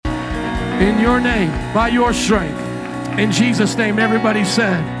In your name, by your strength. In Jesus' name, everybody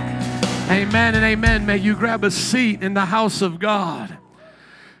said, amen and amen. May you grab a seat in the house of God.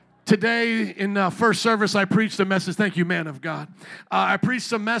 Today, in first service, I preached a message. Thank you, man of God. I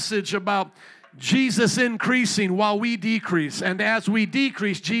preached a message about Jesus increasing while we decrease. And as we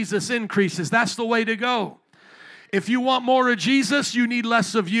decrease, Jesus increases. That's the way to go. If you want more of Jesus, you need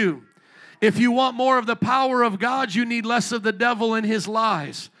less of you. If you want more of the power of God, you need less of the devil and his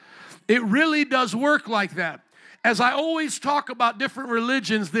lies. It really does work like that. As I always talk about different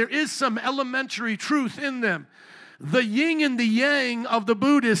religions, there is some elementary truth in them. The yin and the yang of the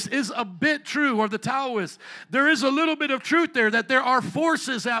Buddhists is a bit true, or the Taoists. There is a little bit of truth there that there are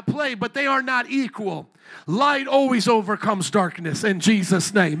forces at play, but they are not equal. Light always overcomes darkness in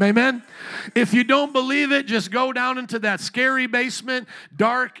Jesus' name. Amen? If you don't believe it, just go down into that scary basement,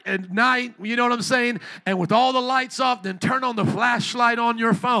 dark at night, you know what I'm saying? And with all the lights off, then turn on the flashlight on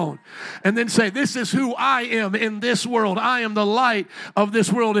your phone. And then say, this is who I am in this world. I am the light of this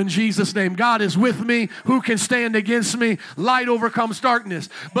world in Jesus' name. God is with me. Who can stand against me? Light overcomes darkness.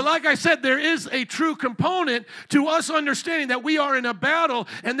 But like I said, there is a true component to us understanding that we are in a battle,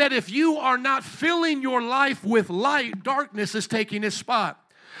 and that if you are not filling your life with light, darkness is taking its spot.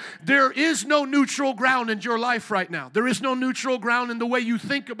 There is no neutral ground in your life right now. There is no neutral ground in the way you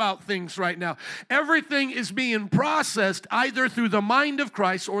think about things right now. Everything is being processed either through the mind of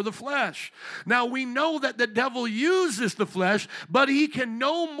Christ or the flesh. Now, we know that the devil uses the flesh, but he can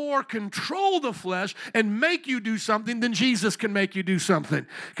no more control the flesh and make you do something than Jesus can make you do something.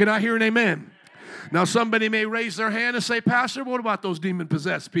 Can I hear an amen? Now, somebody may raise their hand and say, Pastor, what about those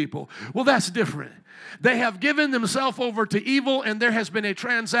demon-possessed people? Well, that's different. They have given themselves over to evil, and there has been a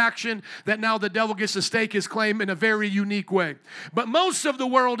transaction that now the devil gets to stake his claim in a very unique way. But most of the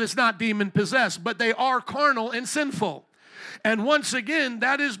world is not demon-possessed, but they are carnal and sinful. And once again,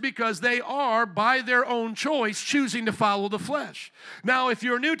 that is because they are, by their own choice, choosing to follow the flesh. Now, if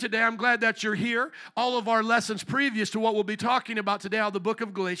you're new today, I'm glad that you're here. All of our lessons previous to what we'll be talking about today out of the book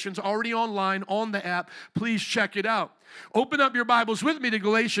of Galatians, already online on the app. Please check it out. Open up your Bibles with me to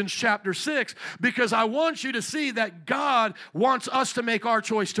Galatians chapter 6, because I want you to see that God wants us to make our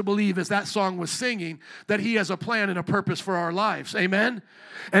choice to believe, as that song was singing, that he has a plan and a purpose for our lives. Amen?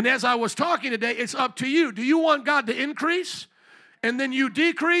 And as I was talking today, it's up to you. Do you want God to increase and then you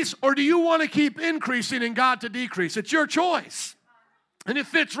decrease, or do you want to keep increasing and God to decrease? It's your choice. And it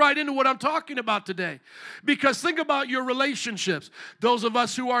fits right into what I'm talking about today. Because think about your relationships. Those of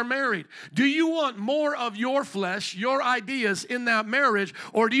us who are married. Do you want more of your flesh, your ideas in that marriage,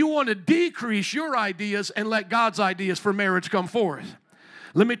 or do you want to decrease your ideas and let God's ideas for marriage come forth?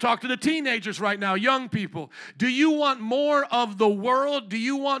 Let me talk to the teenagers right now, young people. Do you want more of the world? Do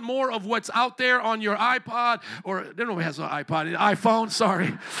you want more of what's out there on your iPod? Or, nobody has an iPod, an iPhone, sorry.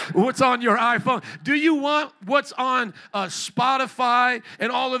 What's on your iPhone? Do you want what's on Spotify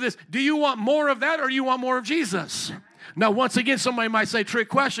and all of this? Do you want more of that, or do you want more of Jesus? Now, once again, somebody might say, trick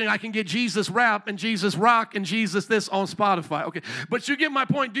question, I can get Jesus rap and Jesus rock and Jesus this on Spotify. Okay, but you get my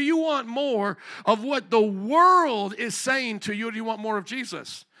point. Do you want more of what the world is saying to you, or do you want more of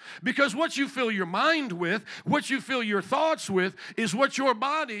Jesus? Because what you fill your mind with, what you fill your thoughts with, is what your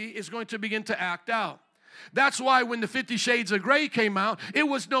body is going to begin to act out. That's why when the 50 Shades of Grey came out, it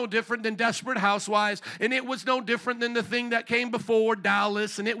was no different than Desperate Housewives, and it was no different than the thing that came before,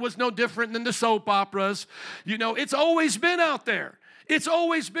 Dallas, and it was no different than the soap operas. You know, it's always been out there. It's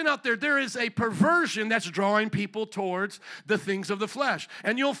always been out there. There is a perversion that's drawing people towards the things of the flesh.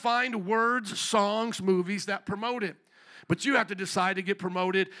 And you'll find words, songs, movies that promote it. But you have to decide to get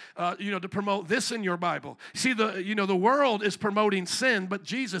promoted, to promote this in your Bible. See, the world is promoting sin, but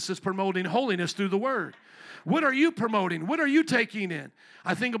Jesus is promoting holiness through the Word. What are you promoting? What are you taking in?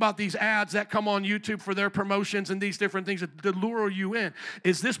 I think about these ads that come on YouTube for their promotions and these different things that lure you in.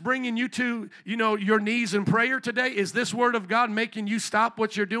 Is this bringing you to, your knees in prayer today? Is this Word of God making you stop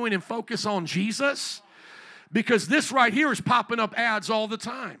what you're doing and focus on Jesus? Because this right here is popping up ads all the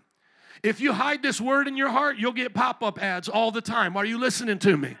time. If you hide this word in your heart, you'll get pop-up ads all the time. Are you listening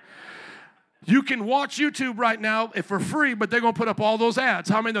to me? You can watch YouTube right now for free, but they're going to put up all those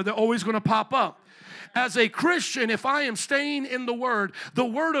ads. How many know they're always going to pop up? As a Christian, if I am staying in the Word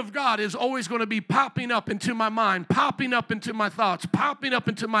of God is always going to be popping up into my mind, popping up into my thoughts, popping up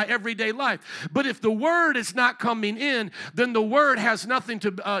into my everyday life. But if the Word is not coming in, then the Word has nothing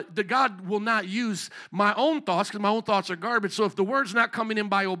to, God will not use my own thoughts, because my own thoughts are garbage. So if the Word's not coming in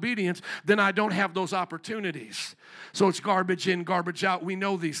by obedience, then I don't have those opportunities. So it's garbage in, garbage out. We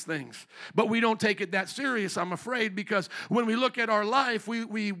know these things. But we don't take it that serious, I'm afraid, because when we look at our life,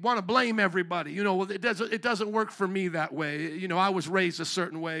 we want to blame everybody. it doesn't work for me that way. You know, I was raised a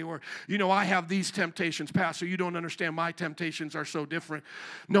certain way, or, you know, I have these temptations, Pastor. You don't understand. My temptations are so different.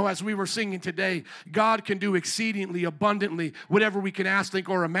 No, as we were singing today, God can do exceedingly abundantly whatever we can ask, think,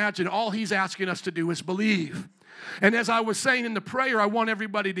 or imagine. All he's asking us to do is believe. And as I was saying in the prayer, I want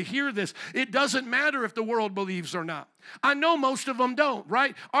everybody to hear this. It doesn't matter if the world believes or not. I know most of them don't,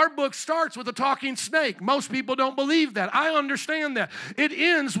 right? Our book starts with a talking snake. Most people don't believe that. I understand that. It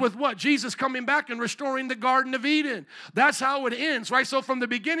ends with what? Jesus coming back and restoring the Garden of Eden. That's how it ends, right? So from the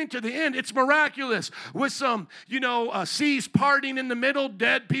beginning to the end, it's miraculous with some, seas parting in the middle,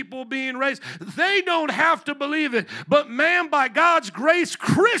 dead people being raised. They don't have to believe it. But man, by God's grace,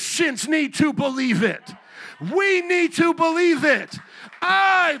 Christians need to believe it. We need to believe it.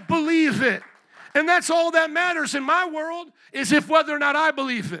 I believe it. And that's all that matters in my world, is if whether or not I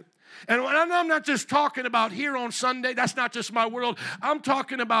believe it. And I'm not just talking about here on Sunday. That's not just my world. I'm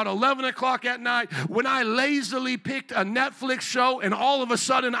talking about 11 o'clock at night when I lazily picked a Netflix show and all of a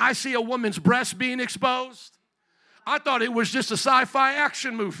sudden I see a woman's breast being exposed. I thought it was just a sci-fi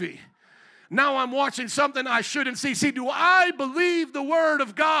action movie. Now I'm watching something I shouldn't see. See, do I believe the Word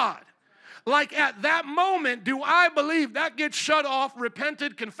of God? Like at that moment, do I believe that gets shut off,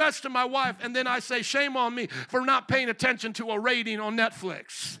 repented, confessed to my wife, and then I say, shame on me for not paying attention to a rating on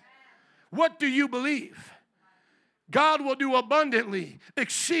Netflix? What do you believe? God will do abundantly,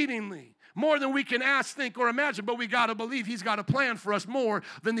 exceedingly, more than we can ask, think, or imagine, but we got to believe he's got a plan for us more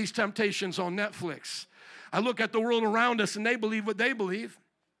than these temptations on Netflix. I look at the world around us and they believe what they believe.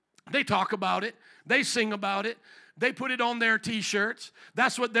 They talk about it. They sing about it. They put it on their T-shirts.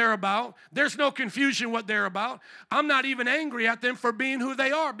 That's what they're about. There's no confusion what they're about. I'm not even angry at them for being who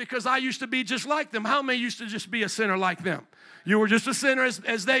they are because I used to be just like them. How many used to just be a sinner like them? You were just a sinner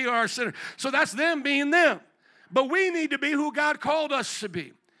as they are a sinner. So that's them being them. But we need to be who God called us to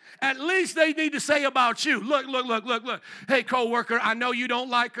be. At least they need to say about you, look. Hey, coworker, I know you don't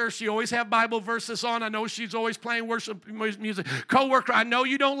like her. She always have Bible verses on. I know she's always playing worship music. Coworker, I know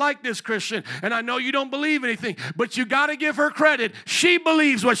you don't like this Christian, and I know you don't believe anything, but you got to give her credit. She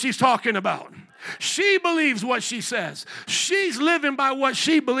believes what she's talking about. She believes what she says. She's living by what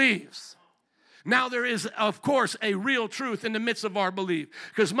she believes. Now there is, of course, a real truth in the midst of our belief,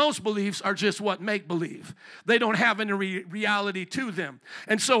 because most beliefs are just what? Make-believe. They don't have any reality to them.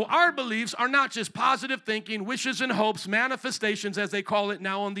 And so our beliefs are not just positive thinking, wishes and hopes, manifestations, as they call it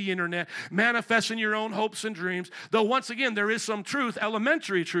now on the internet, manifesting your own hopes and dreams. Though once again, there is some truth,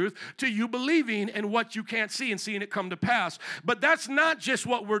 elementary truth, to you believing in what you can't see and seeing it come to pass. But that's not just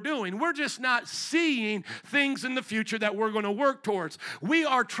what we're doing. We're just not seeing things in the future that we're going to work towards. We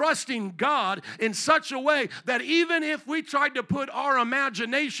are trusting God in such a way that even if we tried to put our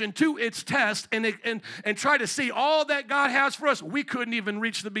imagination to its test and try to see all that God has for us, we couldn't even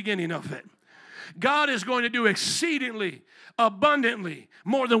reach the beginning of it. God is going to do exceedingly, abundantly,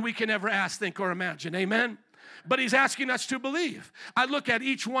 more than we can ever ask, think, or imagine. Amen? But he's asking us to believe. I look at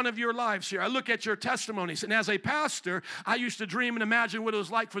each one of your lives here. I look at your testimonies. And as a pastor, I used to dream and imagine what it was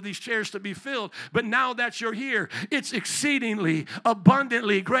like for these chairs to be filled. But now that you're here, it's exceedingly,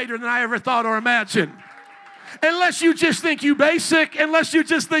 abundantly greater than I ever thought or imagined. Unless you just think you basic, unless you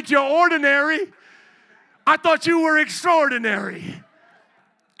just think you're ordinary. I thought you were extraordinary.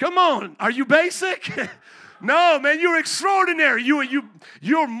 Come on, are you basic? No, man, you're extraordinary.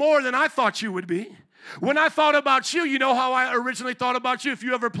 You're more than I thought you would be. When I thought about you, you know how I originally thought about you? If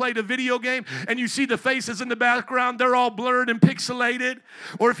you ever played a video game and you see the faces in the background, they're all blurred and pixelated.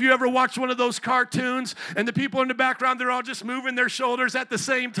 Or if you ever watch one of those cartoons and the people in the background, they're all just moving their shoulders at the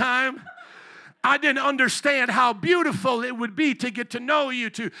same time. I didn't understand how beautiful it would be to get to know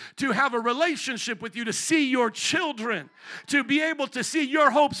you, to have a relationship with you, to see your children, to be able to see your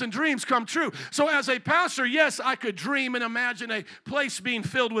hopes and dreams come true. So as a pastor, yes, I could dream and imagine a place being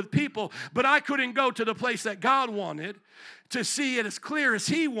filled with people, but I couldn't go to the place that God wanted to see it as clear as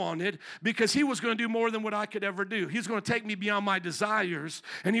he wanted, because he was going to do more than what I could ever do. He was going to take me beyond my desires,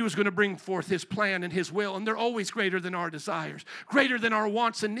 and he was going to bring forth his plan and his will, and they're always greater than our desires, greater than our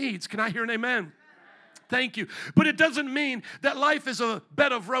wants and needs. Can I hear an amen? Thank you. But it doesn't mean that life is a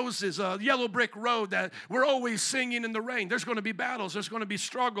bed of roses, a yellow brick road that we're always singing in the rain. There's going to be battles. There's going to be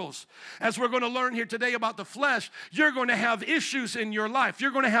struggles. As we're going to learn here today about the flesh, you're going to have issues in your life.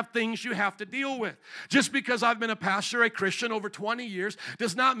 You're going to have things you have to deal with. Just because I've been a pastor, a Christian over 20 years,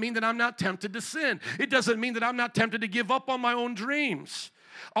 does not mean that I'm not tempted to sin. It doesn't mean that I'm not tempted to give up on my own dreams.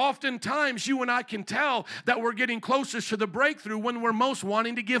 Oftentimes, you and I can tell that we're getting closest to the breakthrough when we're most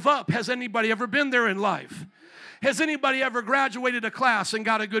wanting to give up. Has anybody ever been there in life? Has anybody ever graduated a class and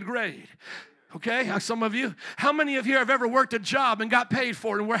got a good grade? Okay, some of you. How many of you have ever worked a job and got paid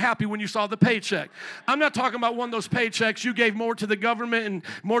for it and were happy when you saw the paycheck? I'm not talking about one of those paychecks you gave more to the government and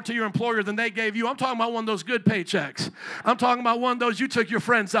more to your employer than they gave you. I'm talking about one of those good paychecks. I'm talking about one of those you took your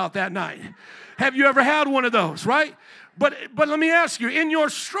friends out that night. Have you ever had one of those, right? But let me ask you, in your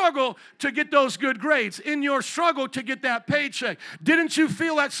struggle to get those good grades, in your struggle to get that paycheck, didn't you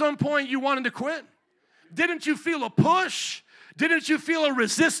feel at some point you wanted to quit? Didn't you feel a push? Didn't you feel a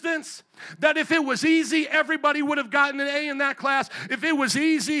resistance? That if it was easy, everybody would have gotten an A in that class. If it was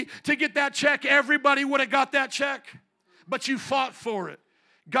easy to get that check, everybody would have got that check. But you fought for it.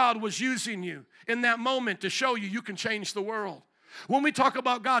 God was using you in that moment to show you can change the world. When we talk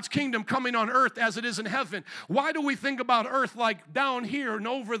about God's kingdom coming on earth as it is in heaven, why do we think about earth like down here and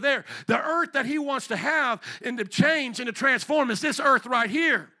over there? The earth that he wants to have and to change and to transform is this earth right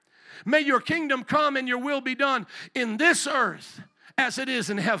here. May your kingdom come and your will be done in this earth as it is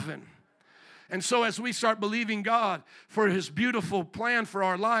in heaven. And so as we start believing God for his beautiful plan for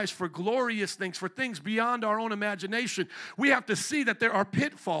our lives, for glorious things, for things beyond our own imagination, we have to see that there are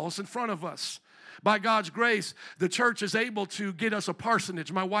pitfalls in front of us. By God's grace, the church is able to get us a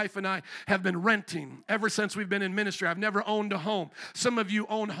parsonage. My wife and I have been renting ever since we've been in ministry. I've never owned a home. Some of you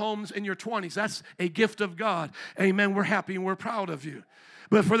own homes in your 20s. That's a gift of God. Amen. We're happy and we're proud of you.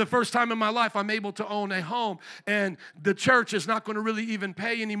 But for the first time in my life, I'm able to own a home, and the church is not going to really even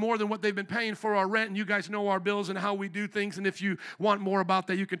pay any more than what they've been paying for our rent, and you guys know our bills and how we do things, and if you want more about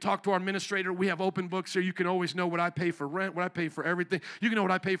that, you can talk to our administrator. We have open books here. You can always know what I pay for rent, what I pay for everything. You can know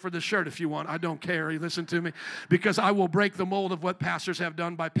what I pay for the shirt if you want. I don't care. You listen to me, because I will break the mold of what pastors have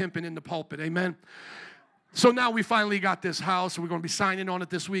done by pimping in the pulpit. Amen. So now we finally got this house. We're going to be signing on it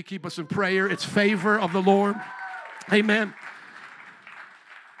this week. Keep us in prayer. It's favor of the Lord. Amen.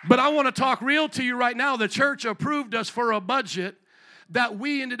 But I want to talk real to you right now. The church approved us for a budget that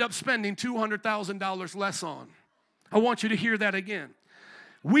we ended up spending $200,000 less on. I want you to hear that again.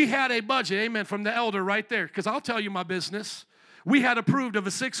 We had a budget, amen, from the elder right there, because I'll tell you my business. We had approved of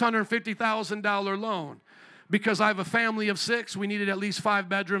a $650,000 loan. Because I have a family of 6, we needed at least 5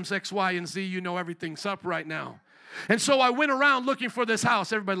 bedrooms, X, Y, and Z. You know everything's up right now. And so I went around looking for this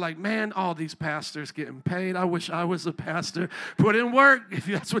house. Everybody like, man, all these pastors getting paid. I wish I was a pastor. Put in work. If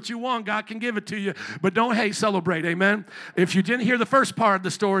that's what you want, God can give it to you. But don't hate, celebrate, amen? If you didn't hear the first part of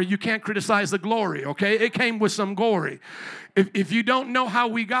the story, you can't criticize the glory, okay? It came with some glory. If you don't know how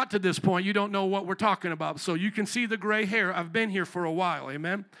we got to this point, you don't know what we're talking about. So you can see the gray hair. I've been here for a while,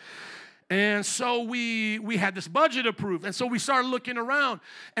 amen? And so we had this budget approved. And so we started looking around,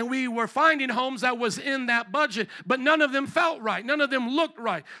 and we were finding homes that was in that budget, but none of them felt right. None of them looked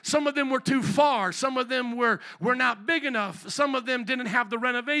right. Some of them were too far. Some of them were not big enough. Some of them didn't have the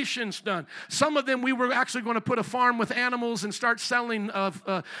renovations done. Some of them we were actually going to put a farm with animals and start selling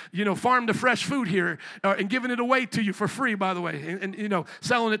farm to fresh food here and giving it away to you for free, by the way, and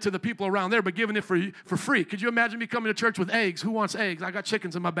selling it to the people around there, but giving it for free. Could you imagine me coming to church with eggs? Who wants eggs? I got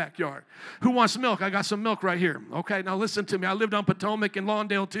chickens in my backyard. Who wants milk? I got some milk right here. Okay, now listen to me. I lived on Potomac and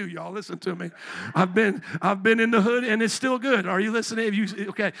Lawndale too, y'all. Listen to me. I've been in the hood, and it's still good. Are you listening?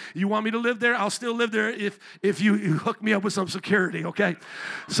 You want me to live there? I'll still live there if you hook me up with some security, okay?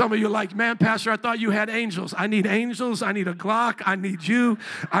 Some of you are like, man, Pastor, I thought you had angels. I need angels. I need a Glock. I need you.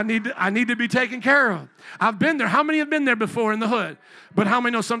 I need to be taken care of. I've been there. How many have been there before in the hood? But how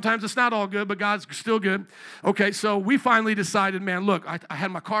many know sometimes it's not all good, but God's still good? Okay, so we finally decided, man, look, I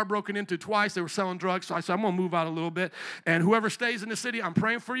had my car broken into twice. They were selling drugs, so I said, I'm going to move out a little bit. And whoever stays in the city, I'm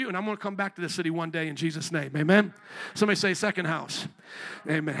praying for you, and I'm going to come back to the city one day in Jesus' name. Amen? Somebody say second house.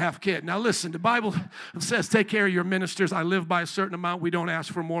 Amen. Half kid. Now listen, the Bible says take care of your ministers. I live by a certain amount. We don't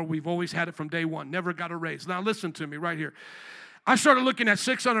ask for more. We've always had it from day one. Never got a raise. Now listen to me right here. I started looking at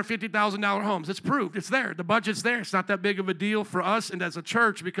 $650,000 homes. It's proved. It's there. The budget's there. It's not that big of a deal for us and as a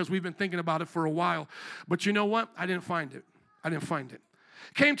church because we've been thinking about it for a while. But you know what? I didn't find it.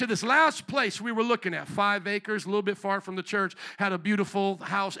 Came to this last place we were looking at, 5 acres, a little bit far from the church, had a beautiful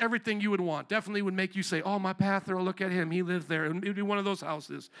house, everything you would want. Definitely would make you say, oh, my pastor, look at him. He lives there. And it would be one of those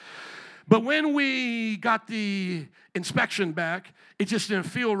houses. But when we got the inspection back, it just didn't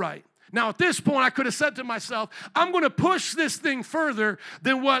feel right. Now, at this point, I could have said to myself, I'm going to push this thing further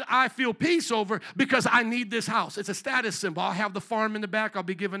than what I feel peace over because I need this house. It's a status symbol. I'll have the farm in the back. I'll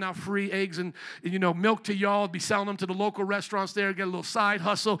be giving out free eggs and milk to y'all. I'll be selling them to the local restaurants there, get a little side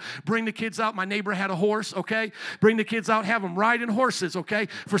hustle, bring the kids out. My neighbor had a horse, okay? Bring the kids out, have them riding horses, okay?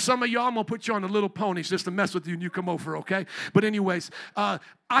 For some of y'all, I'm going to put you on the little ponies just to mess with you and you come over, okay? But anyways, I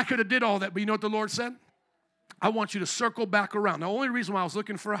could have did all that, but you know what the Lord said? I want you to circle back around. The only reason why I was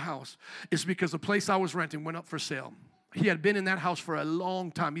looking for a house is because the place I was renting went up for sale. He had been in that house for a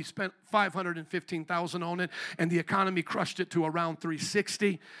long time. He spent $515,000 on it, and the economy crushed it to around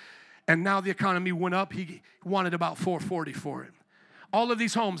 $360,000. And now the economy went up. He wanted about $440,000 for it. All of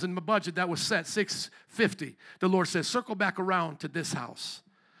these homes in the budget that was set, $650,000. The Lord says, circle back around to this house.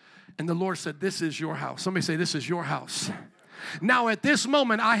 And the Lord said, this is your house. Somebody say, this is your house. Now, at this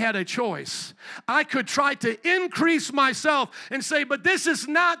moment, I had a choice. I could try to increase myself and say, but this is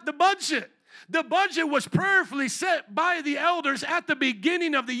not the budget. The budget was prayerfully set by the elders at the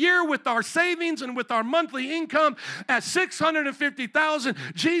beginning of the year with our savings and with our monthly income at $650,000.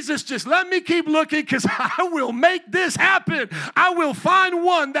 Jesus, just let me keep looking because I will make this happen. I will find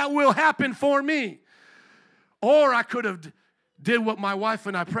one that will happen for me. Or I could have did what my wife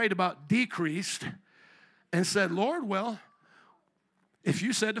and I prayed about, decreased, and said, Lord, well, if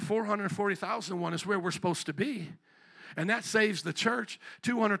you said the $440,000 one is where we're supposed to be, and that saves the church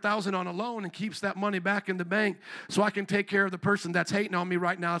 $200,000 on a loan and keeps that money back in the bank so I can take care of the person that's hating on me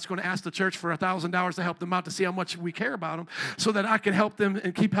right now. It's going to ask the church for $1,000 to help them out to see how much we care about them so that I can help them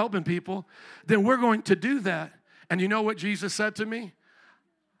and keep helping people. Then we're going to do that. And you know what Jesus said to me?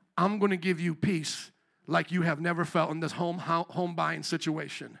 I'm going to give you peace like you have never felt in this home buying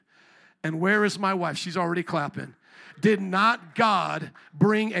situation. And where is my wife? She's already clapping. Did not God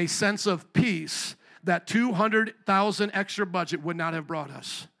bring a sense of peace that $200,000 extra budget would not have brought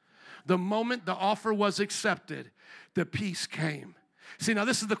us? The moment the offer was accepted, the peace came. See, now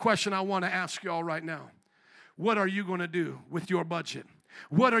this is the question I want to ask you all right now. What are you going to do with your budget?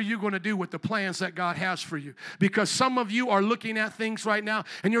 What are you going to do with the plans that God has for you? Because some of you are looking at things right now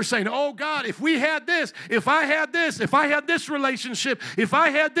and you're saying, oh God, if we had this, if I had this relationship, if I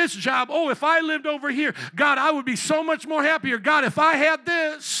had this job, oh, if I lived over here, God, I would be so much more happier. God, if I had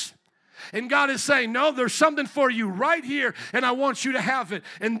this. And God is saying, no, there's something for you right here, and I want you to have it.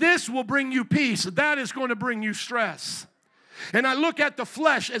 And this will bring you peace. That is going to bring you stress. And I look at the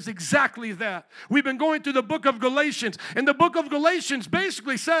flesh as exactly that. We've been going through the book of Galatians, and the book of Galatians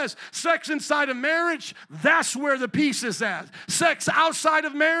basically says sex inside of marriage, that's where the peace is at. Sex outside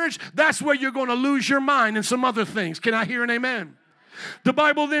of marriage, that's where you're going to lose your mind and some other things. Can I hear an amen? The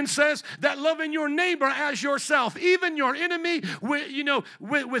Bible then says that loving your neighbor as yourself, even your enemy,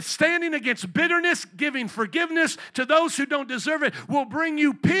 with standing against bitterness, giving forgiveness to those who don't deserve it, will bring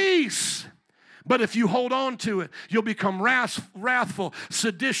you peace. But if you hold on to it, you'll become wrathful,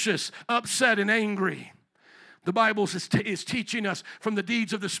 seditious, upset, and angry. The Bible is teaching us from the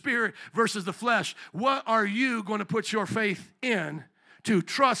deeds of the Spirit versus the flesh. What are you going to put your faith in to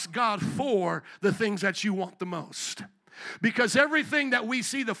trust God for the things that you want the most? Because everything that we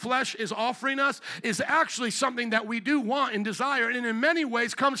see the flesh is offering us is actually something that we do want and desire, and in many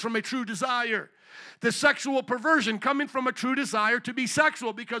ways comes from a true desire. The sexual perversion coming from a true desire to be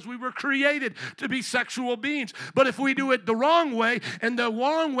sexual because we were created to be sexual beings. But if we do it the wrong way, and the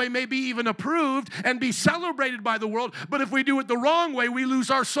wrong way may be even approved and be celebrated by the world, but if we do it the wrong way, we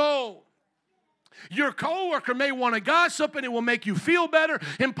lose our soul. Your coworker may want to gossip and it will make you feel better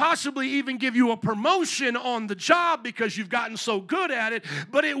and possibly even give you a promotion on the job because you've gotten so good at it,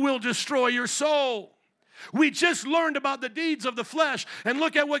 but it will destroy your soul. We just learned about the deeds of the flesh, and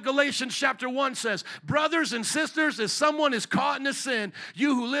look at what Galatians chapter 1 says. Brothers and sisters, if someone is caught in a sin,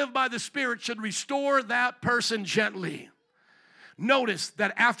 you who live by the Spirit should restore that person gently. Notice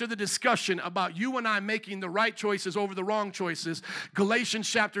that after the discussion about you and I making the right choices over the wrong choices, Galatians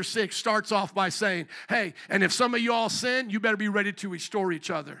chapter 6 starts off by saying, hey, and if some of you all sin, you better be ready to restore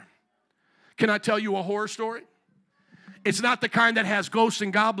each other. Can I tell you a horror story? It's not the kind that has ghosts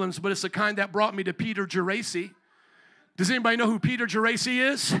and goblins, but it's the kind that brought me to Peter Geraci. Does anybody know who Peter Geraci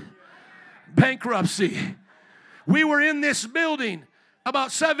is? Bankruptcy. We were in this building about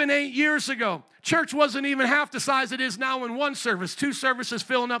 7-8 years ago. Church wasn't even half the size it is now in one service. 2 services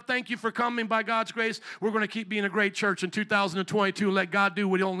filling up. Thank you for coming by God's grace. We're going to keep being a great church in 2022 and let God do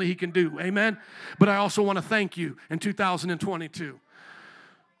what only He can do. Amen? But I also want to thank you in 2022.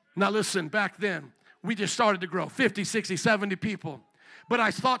 Now listen, back then, we just started to grow, 50, 60, 70 people. But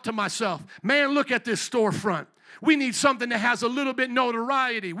I thought to myself, man, look at this storefront. We need something that has a little bit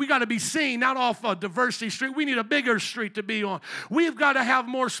notoriety. We got to be seen, not off a Diversity Street. We need a bigger street to be on. We've got to have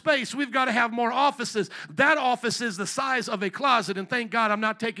more space. We've got to have more offices. That office is the size of a closet, and thank God I'm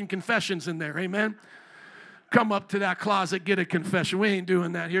not taking confessions in there, amen? Come up to that closet, get a confession. We ain't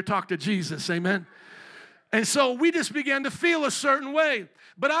doing that here. Talk to Jesus, amen? And so we just began to feel a certain way.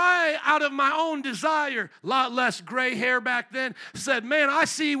 But I, out of my own desire, a lot less gray hair back then, said, man, I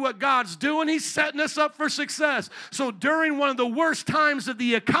see what God's doing. He's setting us up for success. So during one of the worst times of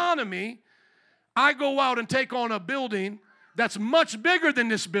the economy, I go out and take on a building that's much bigger than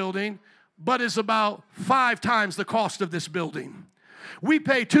this building, but is about 5 times the cost of this building. We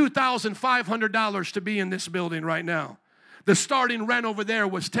pay $2,500 to be in this building right now. The starting rent over there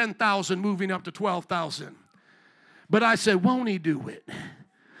was $10,000, moving up to $12,000. But I said, won't he do it?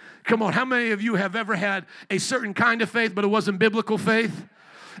 Come on, how many of you have ever had a certain kind of faith, but it wasn't biblical faith?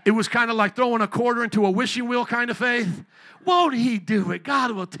 It was kind of like throwing a quarter into a wishing wheel kind of faith. Won't he do it?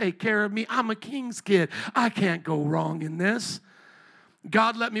 God will take care of me. I'm a king's kid. I can't go wrong in this.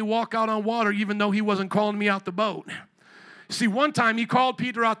 God let me walk out on water even though he wasn't calling me out the boat. See, one time he called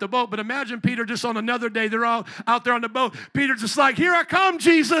Peter out the boat, but imagine Peter just on another day, they're all out there on the boat. Peter's just like, here I come,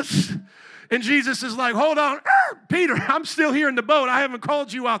 Jesus. And Jesus is like, hold on, Peter, I'm still here in the boat. I haven't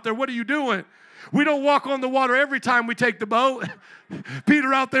called you out there. What are you doing? We don't walk on the water every time we take the boat.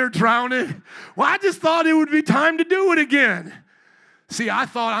 Peter out there drowning. Well, I just thought it would be time to do it again. See, I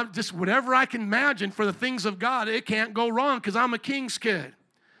thought I'm just whatever I can imagine for the things of God, it can't go wrong because I'm a king's kid.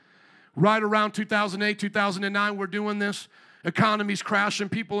 Right around 2008, 2009, we're doing this. Economy's crashing,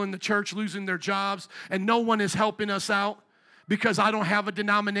 people in the church losing their jobs, and no one is helping us out because I don't have a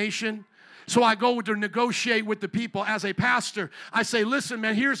denomination. So I go to negotiate with the people as a pastor. I say, listen,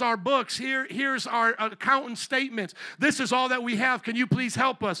 man, here's our books. Here's our accountant statements. This is all that we have. Can you please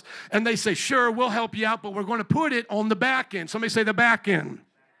help us? And they say, sure, we'll help you out, but we're going to put it on the back end. Somebody say the back end.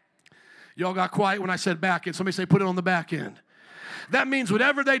 Y'all got quiet when I said back end. Somebody say put it on the back end. That means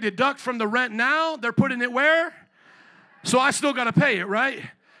whatever they deduct from the rent now, they're putting it where? So I still got to pay it, right?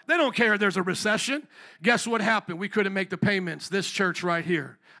 They don't care if there's a recession. Guess what happened? We couldn't make the payments. This church right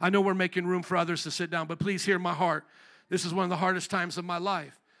here. I know we're making room for others to sit down, but please hear my heart. This is one of the hardest times of my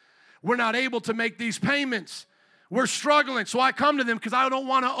life. We're not able to make these payments. We're struggling. So I come to them because I don't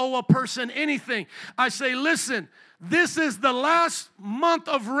want to owe a person anything. I say, listen, this is the last month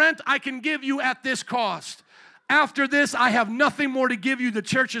of rent I can give you at this cost. After this, I have nothing more to give you. The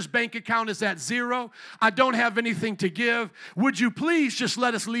church's bank account is at zero. I don't have anything to give. Would you please just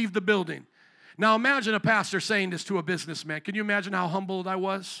let us leave the building? Now imagine a pastor saying this to a businessman. Can you imagine how humbled I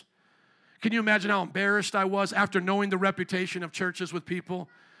was? Can you imagine how embarrassed I was after knowing the reputation of churches with people?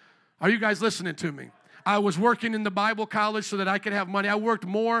 Are you guys listening to me? I was working in the Bible college so that I could have money. I worked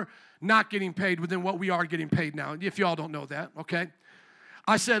more not getting paid than what we are getting paid now, if y'all don't know that, okay?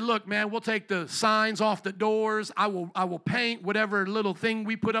 I said, look, man, we'll take the signs off the doors. I will paint whatever little thing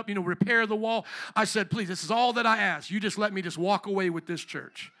we put up, repair the wall. I said, please, this is all that I ask. You just let me just walk away with this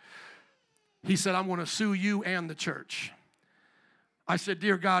church. He said, I'm going to sue you and the church. I said,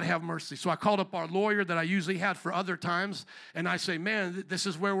 dear God, have mercy. So I called up our lawyer that I usually had for other times, and I say, man, this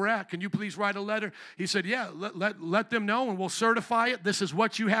is where we're at. Can you please write a letter? He said, yeah, let them know, and we'll certify it. This is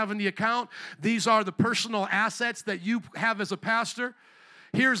what you have in the account. These are the personal assets that you have as a pastor.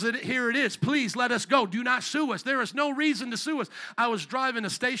 Here it is. Please let us go. Do not sue us. There is no reason to sue us. I was driving a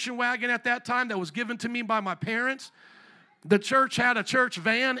station wagon at that time that was given to me by my parents. The church had a church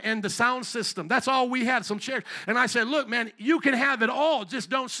van and the sound system. That's all we had, some chairs. And I said, look, man, you can have it all. Just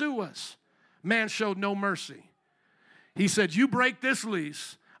don't sue us. Man showed no mercy. He said, you break this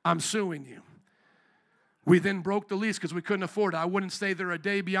lease, I'm suing you. We then broke the lease because we couldn't afford it. I wouldn't stay there a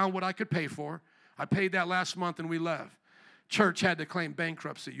day beyond what I could pay for. I paid that last month and we left. Church had to claim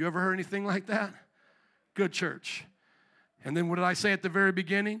bankruptcy. You ever heard anything like that? Good church. And then what did I say at the very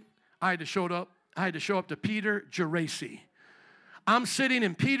beginning? I had to show up to Peter Geraci. I'm sitting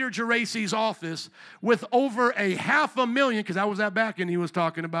in Peter Geraci's office with over $500,000, because that was that back end he was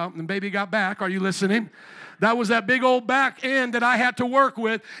talking about, and baby got back. Are you listening? That was that big old back end that I had to work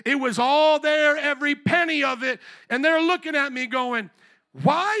with. It was all there, every penny of it, and they're looking at me going,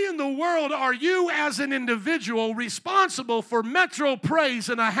 why in the world are you as an individual responsible for Metro Praise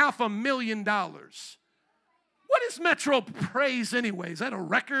and $500,000? What is Metro Praise anyway? Is that a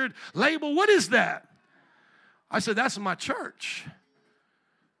record label? What is that? I said, that's my church.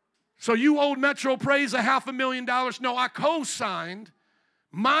 So you owed Metro Praise $500,000? No, I co-signed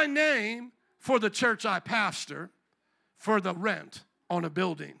my name for the church I pastor for the rent on a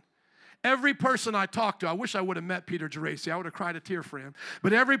building. Every person I talked to, I wish I would have met Peter Geraci. I would have cried a tear for him.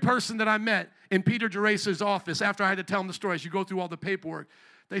 But every person that I met in Peter Geraci's office, after I had to tell them the story, as you go through all the paperwork,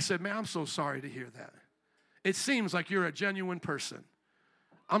 they said, man, I'm so sorry to hear that. It seems like you're a genuine person.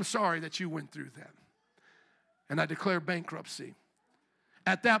 I'm sorry that you went through that. And I declared bankruptcy.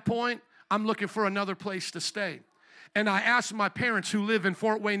 At that point, I'm looking for another place to stay. And I asked my parents who live in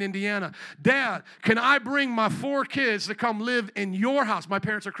Fort Wayne, Indiana, Dad, can I bring my 4 kids to come live in your house? My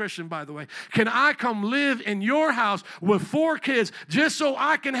parents are Christian, by the way. Can I come live in your house with 4 kids just so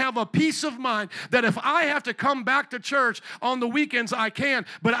I can have a peace of mind that if I have to come back to church on the weekends, I can,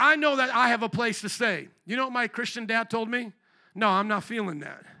 but I know that I have a place to stay? You know what my Christian dad told me? No, I'm not feeling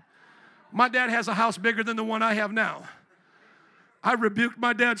that. My dad has a house bigger than the one I have now. I rebuked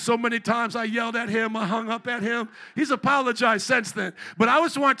my dad so many times. I yelled at him. I hung up at him. He's apologized since then. But I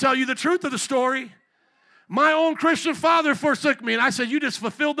just want to tell you the truth of the story. My own Christian father forsook me. And I said, you just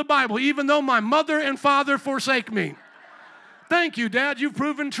fulfilled the Bible, even though my mother and father forsake me. Thank you, Dad. You've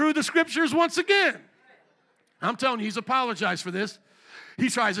proven true the scriptures once again. I'm telling you, he's apologized for this. He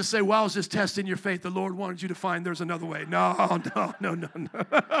tries to say, well, I was just testing your faith. The Lord wanted you to find there's another way. No.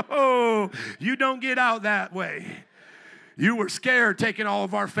 You don't get out that way. You were scared taking all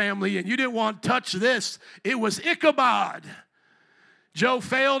of our family, and you didn't want to touch this. It was Ichabod. Joe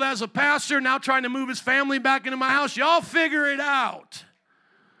failed as a pastor, now trying to move his family back into my house. Y'all figure it out.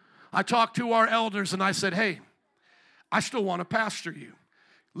 I talked to our elders, and I said, hey, I still want to pastor you.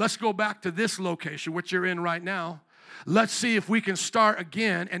 Let's go back to this location, which you're in right now. Let's see if we can start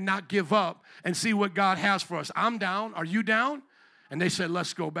again and not give up and see what God has for us. I'm down. Are you down? And they said,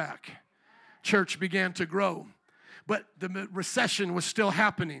 let's go back. Church began to grow. But the recession was still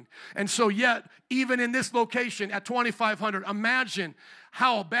happening. And so yet, even in this location at 2,500, imagine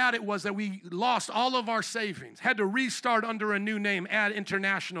how bad it was that we lost all of our savings, had to restart under a new name, add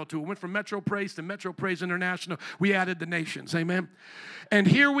international to it. Went from Metro Praise to Metro Praise International. We added the nations, amen? And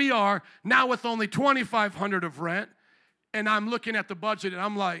here we are now with only 2,500 of rent. And I'm looking at the budget and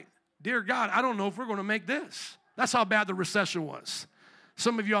I'm like, dear God, I don't know if we're going to make this. That's how bad the recession was.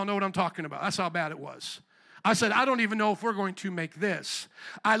 Some of y'all know what I'm talking about. That's how bad it was. I said, I don't even know if we're going to make this.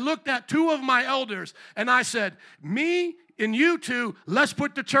 I looked at two of my elders and I said, me and you two, let's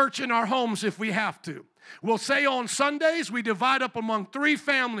put the church in our homes if we have to. We'll say on Sundays, we divide up among 3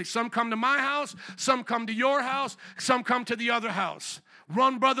 families. Some come to my house, some come to your house, some come to the other house.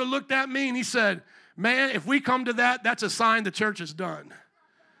 One brother looked at me and he said, man, if we come to that, that's a sign the church is done.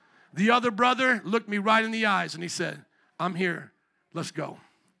 The other brother looked me right in the eyes and he said, I'm here. Let's go.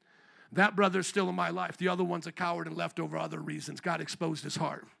 That brother's still in my life. The other one's a coward and left over other reasons. God exposed his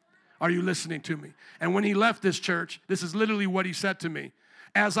heart. Are you listening to me? And when he left this church, this is literally what he said to me.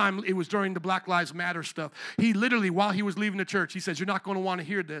 It was during the Black Lives Matter stuff. He literally, while he was leaving the church, he says, you're not going to want to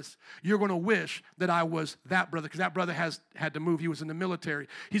hear this. You're going to wish that I was that brother, because that brother had to move. He was in the military.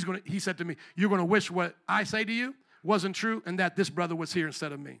 He said to me, you're going to wish what I say to you wasn't true and that this brother was here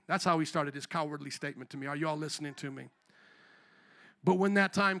instead of me. That's how he started his cowardly statement to me. Are you all listening to me? But when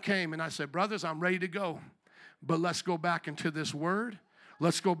that time came and I said, brothers, I'm ready to go, but let's go back into this word.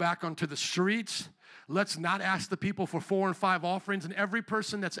 Let's go back onto the streets. Let's not ask the people for 4 and 5 offerings. And every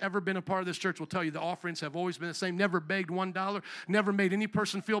person that's ever been a part of this church will tell you the offerings have always been the same. Never begged $1. Never made any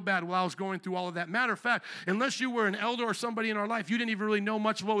person feel bad while I was going through all of that. Matter of fact, unless you were an elder or somebody in our life, you didn't even really know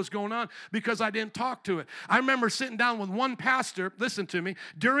much of what was going on because I didn't talk to it. I remember sitting down with one pastor. Listen to me.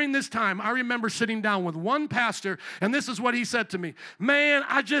 During this time, I remember sitting down with one pastor, and this is what he said to me. Man,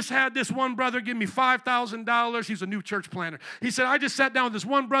 I just had this one brother give me $5,000. He's a new church planner. He said, I just sat down with this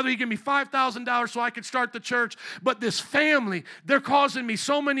one brother. He gave me $5,000 so I could start the church, but this family, they're causing me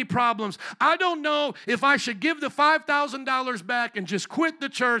so many problems. I don't know if I should give the $5,000 back and just quit the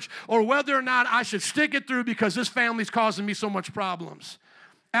church or whether or not I should stick it through because this family's causing me so much problems.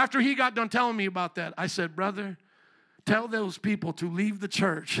 After he got done telling me about that, I said, brother, tell those people to leave the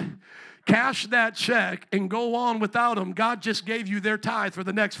church, cash that check, and go on without them. God just gave you their tithe for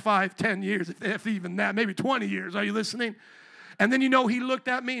the next 5, 10 years, if even that, maybe 20 years. Are you listening? And then, he looked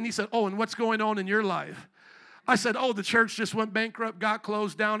at me and he said, oh, and what's going on in your life? I said, oh, the church just went bankrupt, got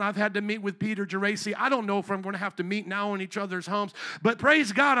closed down. I've had to meet with Peter Geraci. I don't know if I'm going to have to meet now in each other's homes, but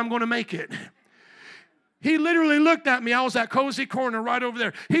praise God, I'm going to make it. He literally looked at me. I was at Cozy Corner right over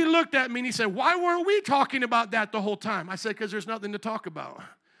there. He looked at me and he said, why weren't we talking about that the whole time? I said, because there's nothing to talk about.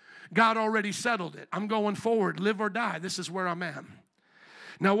 God already settled it. I'm going forward, live or die. This is where I'm at.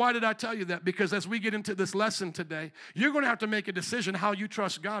 Now, why did I tell you that? Because as we get into this lesson today, you're going to have to make a decision how you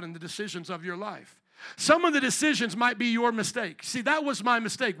trust God in the decisions of your life. Some of the decisions might be your mistake. See, that was my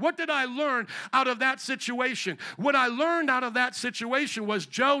mistake. What did I learn out of that situation? What I learned out of that situation was,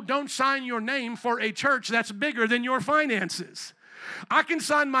 Joe, don't sign your name for a church that's bigger than your finances. I can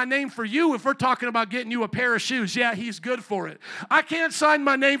sign my name for you if we're talking about getting you a pair of shoes. Yeah, he's good for it. I can't sign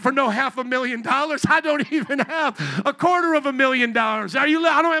my name for no $500,000. I don't even have $250,000.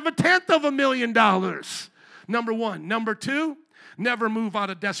 I don't have $1/10,000. Number one. Number two, never move out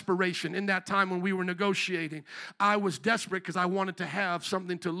of desperation. In that time when we were negotiating, I was desperate because I wanted to have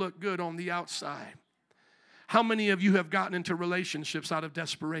something to look good on the outside. How many of you have gotten into relationships out of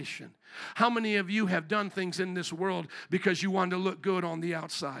desperation? How many of you have done things in this world because you wanted to look good on the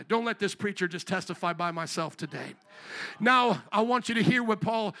outside? Don't let this preacher just testify by myself today. Now, I want you to hear what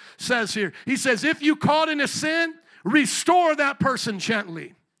Paul says here. He says, if you caught in a sin, restore that person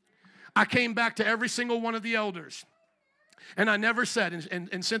gently. I came back to every single one of the elders. And I never said,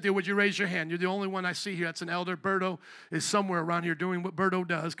 and Cynthia, would you raise your hand? You're the only one I see here that's an elder. Berto is somewhere around here doing what Berto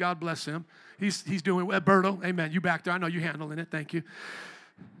does. God bless him. He's doing what Berto, amen. You back there. I know you're handling it. Thank you.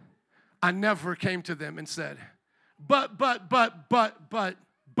 I never came to them and said, but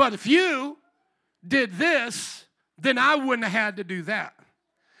if you did this, then I wouldn't have had to do that.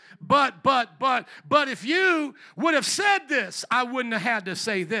 But if you would have said this, I wouldn't have had to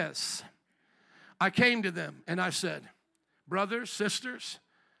say this. I came to them and I said, brothers, sisters,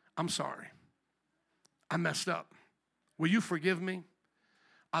 I'm sorry. I messed up. Will you forgive me?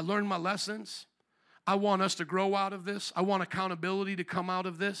 I learned my lessons. I want us to grow out of this. I want accountability to come out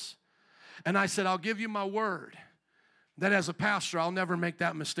of this. And I said, I'll give you my word that as a pastor, I'll never make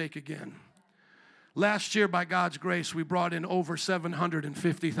that mistake again. Last year, by God's grace, we brought in over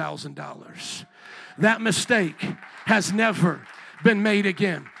 $750,000. That mistake has never been made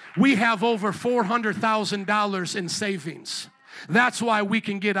again. We have over $400,000 in savings. That's why we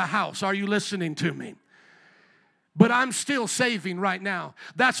can get a house. Are you listening to me? But I'm still saving right now.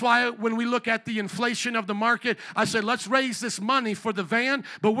 That's why when we look at the inflation of the market, I said, let's raise this money for the van,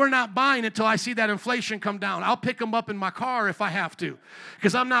 but we're not buying it till I see that inflation come down. I'll pick them up in my car if I have to,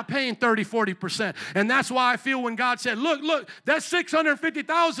 because I'm not paying 30, 40%. And that's why I feel when God said, look, that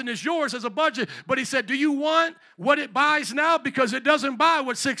 $650,000 is yours as a budget. But he said, do you want what it buys now? Because it doesn't buy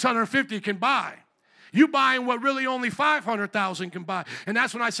what $650 can buy. You buying what really only $500,000 can buy. And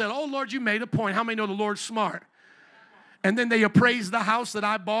that's when I said, oh, Lord, you made a point. How many know the Lord's smart? And then they appraised the house that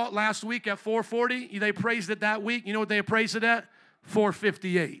I bought last week at $440. They appraised it that week. You know what they appraised it at?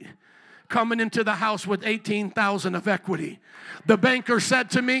 $458. Coming into the house with $18,000 of equity. The banker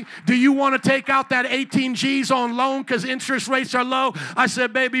said to me, do you want to take out that 18 G's on loan because interest rates are low? I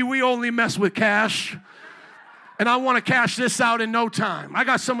said, baby, we only mess with cash. And I want to cash this out in no time. I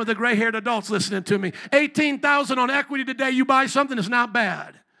got some of the gray-haired adults listening to me. $18,000 on equity today, you buy something that's not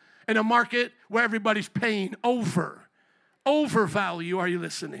bad. In a market where everybody's paying overvalue. Are you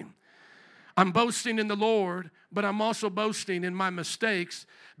listening? I'm boasting in the Lord, but I'm also boasting in my mistakes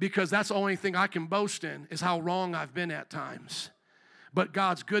because that's the only thing I can boast in is how wrong I've been at times. But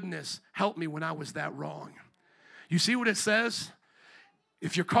God's goodness helped me when I was that wrong. You see what it says?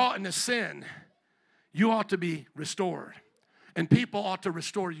 If you're caught in a sin, you ought to be restored, and people ought to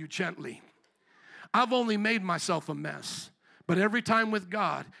restore you gently. I've only made myself a mess, but every time with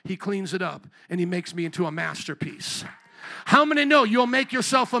God, He cleans it up, and He makes me into a masterpiece. How many know you'll make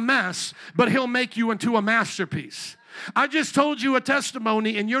yourself a mess, but He'll make you into a masterpiece? I just told you a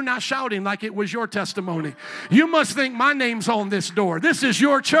testimony, and you're not shouting like it was your testimony. You must think my name's on this door. This is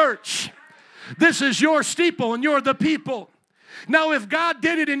your church. This is your steeple, and you're the people. Now, if God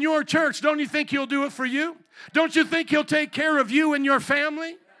did it in your church, don't you think He'll do it for you? Don't you think He'll take care of you and your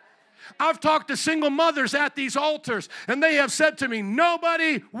family? I've talked to single mothers at these altars, and they have said to me,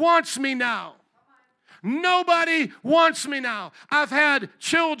 nobody wants me now. Nobody wants me now. I've had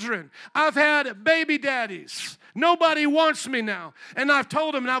children. I've had baby daddies. Nobody wants me now. And I've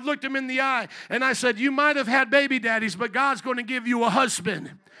told them, and I've looked them in the eye, and I said, you might have had baby daddies, but God's going to give you a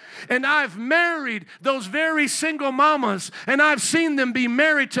husband. And I've married those very single mamas, and I've seen them be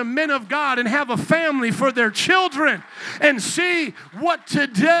married to men of God and have a family for their children and see what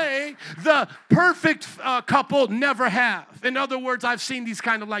today the perfect couple never have. In other words, I've seen these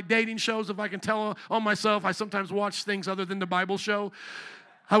kind of like dating shows, if I can tell on myself. I sometimes watch things other than the Bible show.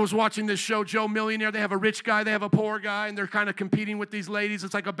 I was watching this show, Joe Millionaire. They have a rich guy, they have a poor guy, and they're kind of competing with these ladies.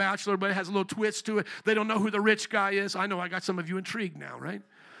 It's like a Bachelor, but it has a little twist to it. They don't know who the rich guy is. I know I got some of you intrigued now, right?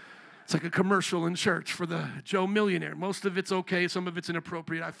 It's like a commercial in church for the Joe Millionaire. Most of it's okay. Some of it's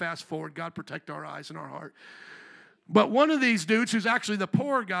inappropriate. I fast forward. God protect our eyes and our heart. But one of these dudes, who's actually the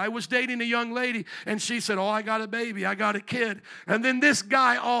poor guy, was dating a young lady, and she said, oh, I got a baby. I got a kid. And then this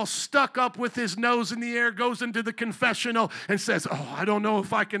guy, all stuck up with his nose in the air, goes into the confessional and says, oh, I don't know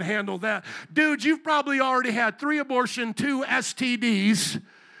if I can handle that. Dude, you've probably already had 3 abortions, 2 STDs.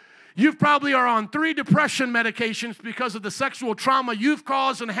 You probably are on 3 depression medications because of the sexual trauma you've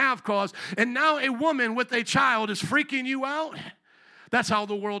caused and have caused. And now a woman with a child is freaking you out. That's how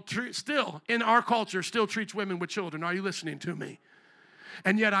the world still, in our culture, still treats women with children. Are you listening to me?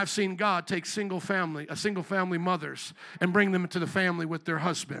 And yet I've seen God take single family mothers and bring them into the family with their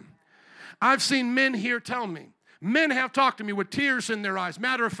husband. I've seen men here tell me, Men have talked to me with tears in their eyes.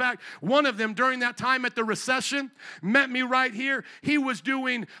 Matter of fact, one of them during that time at the recession met me right here. He was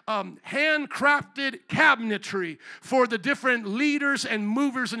doing handcrafted cabinetry for the different leaders and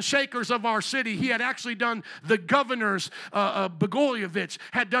movers and shakers of our city. He had actually done the governor's, Blagojevich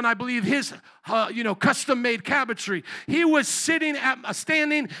had done, I believe, his custom-made cabinetry. He was standing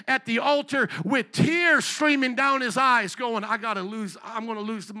at the altar with tears streaming down his eyes going, I'm going to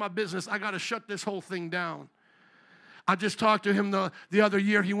lose my business. I got to shut this whole thing down. I just talked to him the other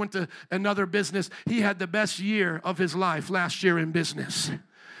year. He went to another business. He had the best year of his life last year in business.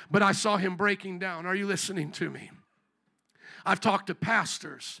 But I saw him breaking down. Are you listening to me? I've talked to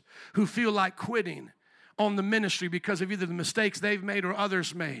pastors who feel like quitting on the ministry because of either the mistakes they've made or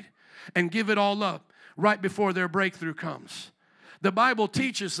others made and give it all up right before their breakthrough comes. The Bible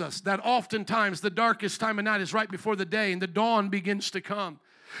teaches us that oftentimes the darkest time of night is right before the day and the dawn begins to come.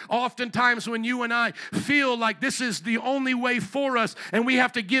 Oftentimes when you and I feel like this is the only way for us and we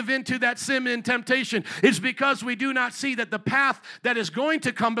have to give into that sin and temptation, it's because we do not see that the path that is going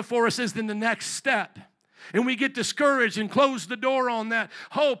to come before us is in the next step. And we get discouraged and close the door on that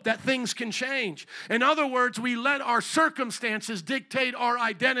hope that things can change. In other words, we let our circumstances dictate our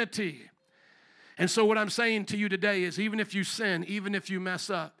identity. And so what I'm saying to you today is even if you sin, even if you mess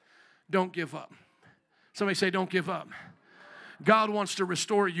up, don't give up. Somebody say, don't give up. God wants to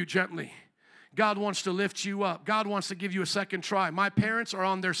restore you gently. God wants to lift you up. God wants to give you a second try. My parents are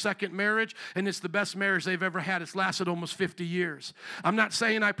on their second marriage, and it's the best marriage they've ever had. It's lasted almost 50 years. I'm not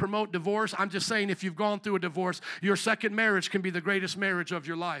saying I promote divorce. I'm just saying if you've gone through a divorce, your second marriage can be the greatest marriage of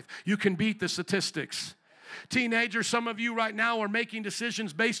your life. You can beat the statistics. Teenagers, some of you right now are making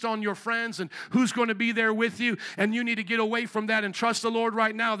decisions based on your friends and who's going to be there with you, and you need to get away from that and trust the Lord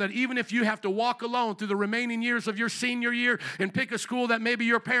right now that even if you have to walk alone through the remaining years of your senior year and pick a school that maybe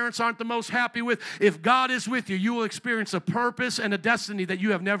your parents aren't the most happy with, if God is with you, you will experience a purpose and a destiny that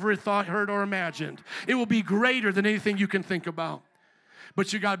you have never thought, heard, or imagined. It will be greater than anything you can think about.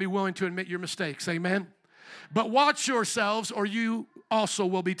 But you got to be willing to admit your mistakes, amen? But watch yourselves or you also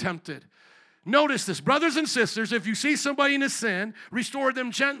will be tempted. Notice this, brothers and sisters, if you see somebody in a sin, restore them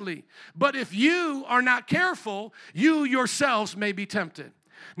gently. But if you are not careful, you yourselves may be tempted.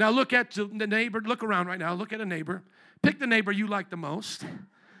 Now look at the neighbor, look around right now, look at a neighbor. Pick the neighbor you like the most.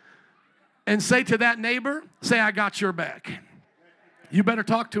 And say to that neighbor, say, I got your back. You better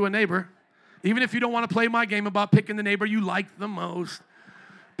talk to a neighbor. Even if you don't want to play my game about picking the neighbor you like the most.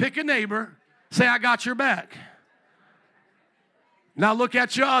 Pick a neighbor, say, I got your back. Now look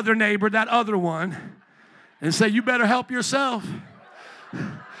at your other neighbor, that other one, and say, you better help yourself.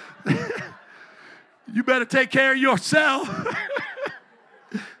 You better take care of yourself.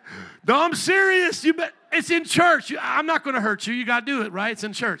 No, I'm serious. It's in church. I'm not going to hurt you. You got to do it, right? It's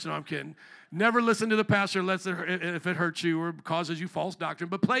in church. No, I'm kidding. Never listen to the pastor if it hurts you or causes you false doctrine.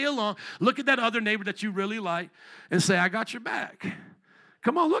 But play along. Look at that other neighbor that you really like and say, I got your back.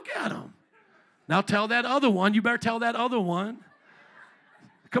 Come on, look at him. Now tell that other one. You better tell that other one.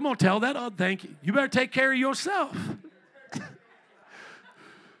 Come on, tell that. Oh, thank you. You better take care of yourself.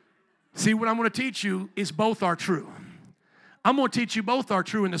 See, what I'm going to teach you is both are true. I'm going to teach you both are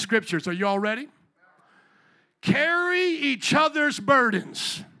true in the scriptures. Are you all ready? Carry each other's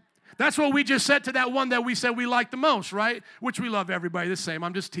burdens. That's what we just said to that one that we said we like the most, right? Which we love everybody the same.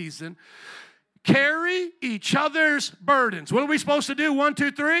 I'm just teasing. Carry each other's burdens. What are we supposed to do? 1,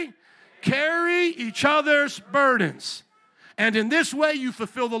 2, 3. Carry each other's burdens. And in this way, you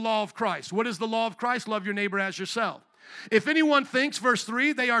fulfill the law of Christ. What is the law of Christ? Love your neighbor as yourself. If anyone thinks, verse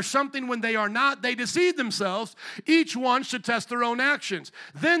 3, they are something when they are not, they deceive themselves. Each one should test their own actions.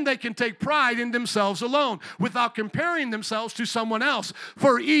 Then they can take pride in themselves alone without comparing themselves to someone else.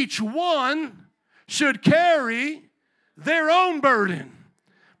 For each one should carry their own burden.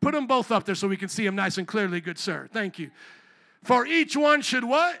 Put them both up there so we can see them nice and clearly, good sir. Thank you. For each one should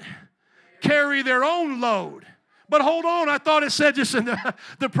what? Carry their own load. But hold on, I thought it said just in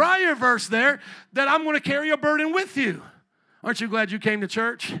the prior verse there that I'm going to carry a burden with you. Aren't you glad you came to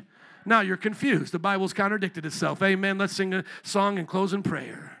church? Now you're confused. The Bible's contradicted itself. Amen. Let's sing a song and close in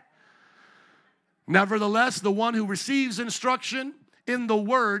prayer. Nevertheless, the one who receives instruction in the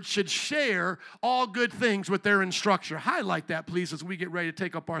word should share all good things with their instructor. Highlight that, please, as we get ready to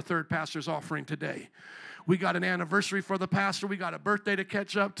take up our third pastor's offering today. We got an anniversary for the pastor. We got a birthday to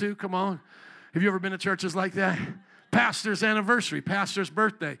catch up to. Come on. Have you ever been to churches like that? Pastor's anniversary, pastor's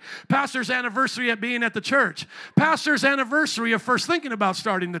birthday, pastor's anniversary of being at the church, pastor's anniversary of first thinking about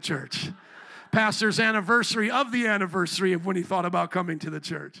starting the church, pastor's anniversary of the anniversary of when he thought about coming to the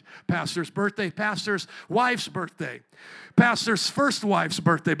church, pastor's birthday, pastor's wife's birthday, pastor's first wife's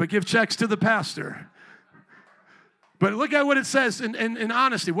birthday, but give checks to the pastor. But look at what it says in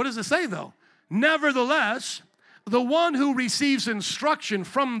honesty. What does it say, though? Nevertheless, the one who receives instruction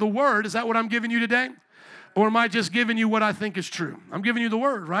from the word, is that what I'm giving you today? Or am I just giving you what I think is true? I'm giving you the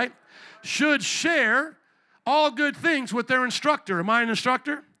word, right? Should share all good things with their instructor. Am I an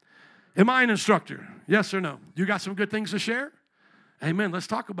instructor? Am I an instructor? Yes or no? You got some good things to share? Amen. Let's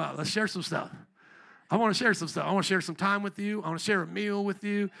talk about it. Let's share some stuff. I want to share some stuff. I want to share some time with you. I want to share a meal with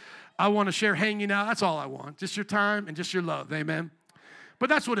you. I want to share hanging out. That's all I want. Just your time and just your love. Amen. But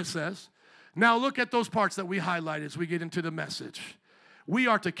that's what it says. Now look at those parts that we highlight as we get into the message. We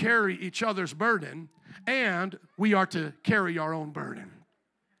are to carry each other's burden, and we are to carry our own burden.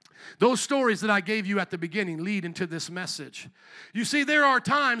 Those stories that I gave you at the beginning lead into this message. You see, there are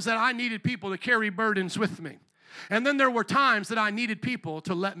times that I needed people to carry burdens with me. And then there were times that I needed people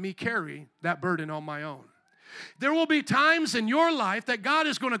to let me carry that burden on my own. There will be times in your life that God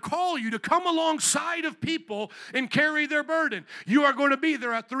is going to call you to come alongside of people and carry their burden. You are going to be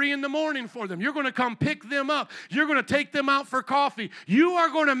there at 3 a.m. for them. You're going to come pick them up. You're going to take them out for coffee. You are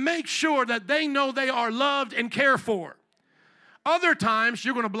going to make sure that they know they are loved and cared for. Other times,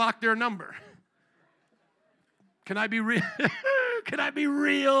 you're going to block their number. Can I be real? Can I be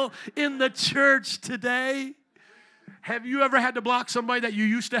real in the church today? Have you ever had to block somebody that you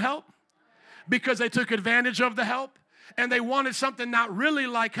used to help because they took advantage of the help and they wanted something not really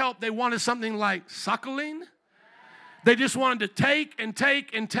like help? They wanted something like suckling. They just wanted to take and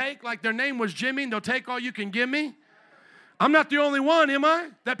take and take, like their name was Jimmy, and they'll take all you can give me. I'm not the only one, am I?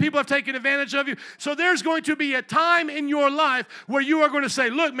 That people have taken advantage of you. So there's going to be a time in your life where you are going to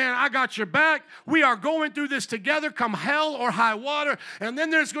say, look, man, I got your back. We are going through this together, come hell or high water. And then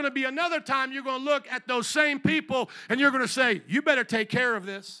there's going to be another time you're going to look at those same people and you're going to say, you better take care of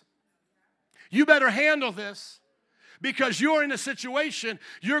this. You better handle this because you're in a situation,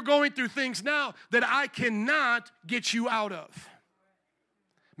 you're going through things now that I cannot get you out of.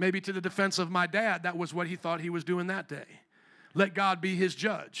 Maybe to the defense of my dad, that was what he thought he was doing that day. Let God be his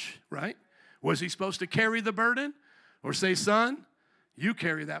judge, right? Was he supposed to carry the burden or say, son, you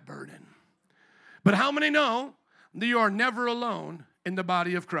carry that burden? But how many know that you are never alone in the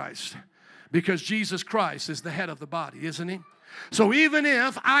body of Christ? Because Jesus Christ is the head of the body, isn't he? So even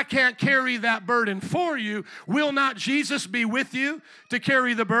if I can't carry that burden for you, will not Jesus be with you to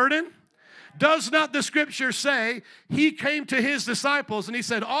carry the burden? Does not the scripture say he came to his disciples and he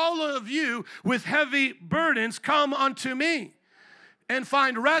said, all of you with heavy burdens come unto me and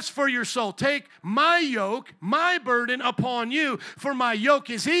find rest for your soul. Take my yoke, my burden upon you, for my yoke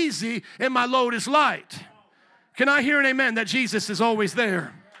is easy and my load is light. Can I hear an amen that Jesus is always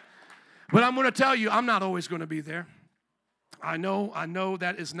there? But I'm going to tell you, I'm not always going to be there. I know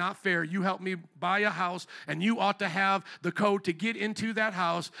that is not fair. You helped me buy a house, and you ought to have the code to get into that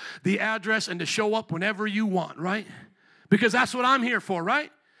house, the address, and to show up whenever you want, right? Because that's what I'm here for,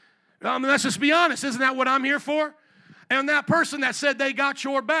 right? Let's just be honest. Isn't that what I'm here for? And that person that said they got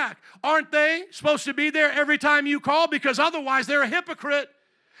your back, aren't they supposed to be there every time you call? Because otherwise they're a hypocrite.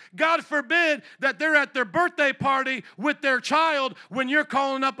 God forbid that they're at their birthday party with their child when you're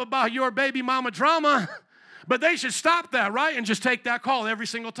calling up about your baby mama drama. But they should stop that, right? And just take that call every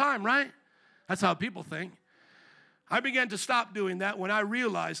single time, right? That's how people think. I began to stop doing that when I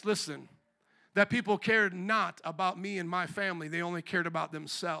realized, listen, that people cared not about me and my family. They only cared about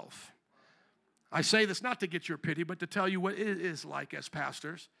themselves. I say this not to get your pity, but to tell you what it is like as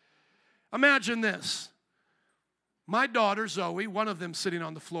pastors. Imagine this. My daughter, Zoe, one of them sitting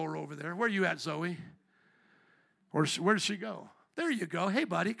on the floor over there. Where are you at, Zoe? Or where did she go? There you go. Hey,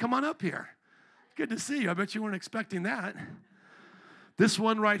 buddy, come on up here. Good to see you. I bet you weren't expecting that. This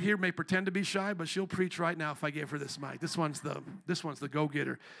one right here may pretend to be shy, but she'll preach right now if I gave her this mic. This one's the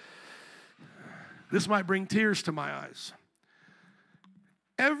go-getter. This might bring tears to my eyes.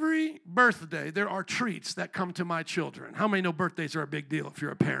 Every birthday, there are treats that come to my children. How many know birthdays are a big deal if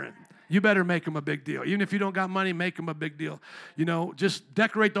you're a parent? You better make them a big deal. Even if you don't got money, make them a big deal. You know, just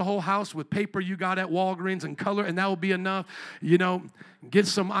decorate the whole house with paper you got at Walgreens and color, and that will be enough. You know, get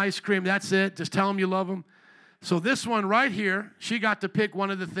some ice cream. That's it. Just tell them you love them. So this one right here, she got to pick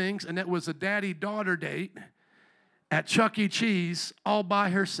one of the things, and it was a daddy-daughter date at Chuck E. Cheese all by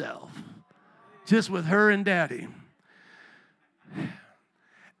herself, just with her and daddy.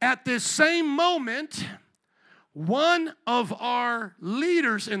 At this same moment, one of our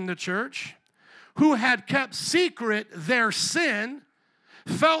leaders in the church who had kept secret their sin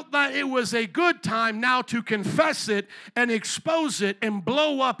felt that it was a good time now to confess it and expose it and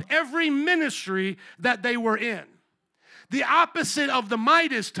blow up every ministry that they were in. The opposite of the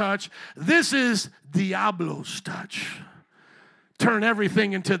Midas touch, this is Diablo's touch. Turn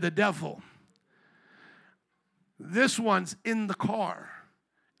everything into the devil. This one's in the car,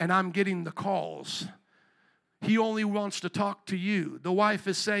 and I'm getting the calls. He only wants to talk to you. The wife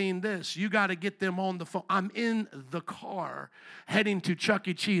is saying this. You got to get them on the phone. I'm in the car heading to Chuck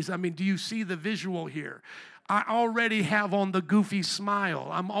E. Cheese. I mean, do you see the visual here? I already have on the goofy smile.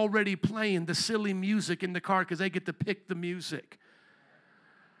 I'm already playing the silly music in the car because they get to pick the music.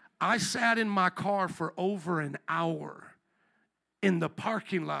 I sat in my car for over an hour in the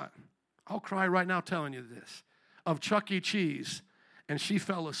parking lot. I'll cry right now telling you this. Of Chuck E. Cheese, and she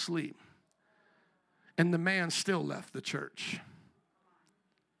fell asleep. And the man still left the church.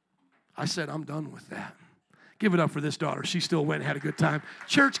 I said, I'm done with that. Give it up for this daughter. She still went and had a good time.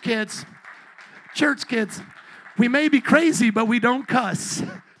 Church kids. We may be crazy, but we don't cuss.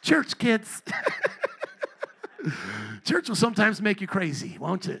 Church kids. Church will sometimes make you crazy,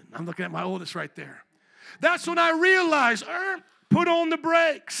 won't it? I'm looking at my oldest right there. That's when I realized, put on the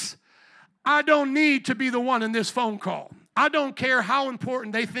brakes. I don't need to be the one in this phone call. I don't care how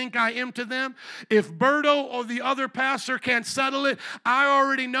important they think I am to them. If Berto or the other pastor can't settle it, I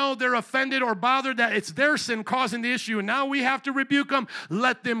already know they're offended or bothered that it's their sin causing the issue, and now we have to rebuke them.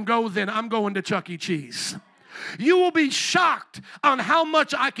 Let them go then. I'm going to Chuck E. Cheese. You will be shocked on how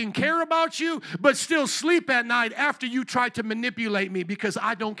much I can care about you, but still sleep at night after you try to manipulate me because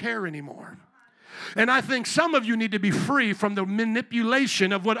I don't care anymore. And I think some of you need to be free from the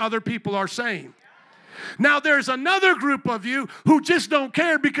manipulation of what other people are saying. Now, there's another group of you who just don't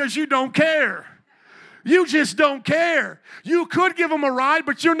care because you don't care. You just don't care. You could give them a ride,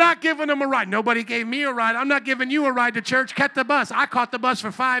 but you're not giving them a ride. Nobody gave me a ride. I'm not giving you a ride to church. Catch the bus. I caught the bus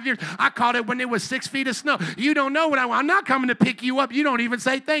for 5 years. I caught it when it was 6 feet of snow. You don't know what I want. I'm not coming to pick you up. You don't even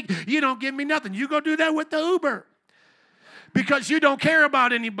say thank you. You don't give me nothing. You go do that with the Uber because you don't care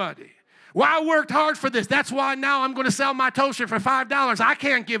about anybody. Well, I worked hard for this. That's why now I'm going to sell my toaster for $5. I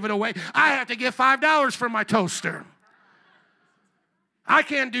can't give it away. I have to give $5 for my toaster. I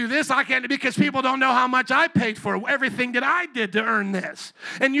can't do this. I can't because people don't know how much I paid for everything that I did to earn this.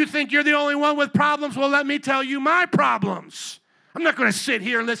 And you think you're the only one with problems? Well, let me tell you my problems. I'm not going to sit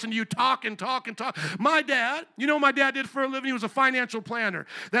here and listen to you talk and talk and talk. My dad, you know what my dad did for a living? He was a financial planner.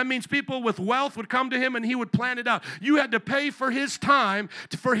 That means people with wealth would come to him and he would plan it out. You had to pay for his time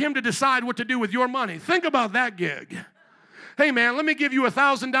for him to decide what to do with your money. Think about that gig. Hey, man, let me give you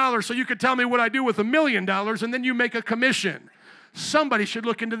 $1,000 so you can tell me what I do with $1 million, and then you make a commission. Somebody should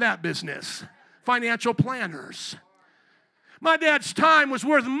look into that business. Financial planners. My dad's time was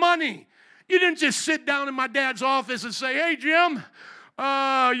worth money. You didn't just sit down in my dad's office and say, hey, Jim,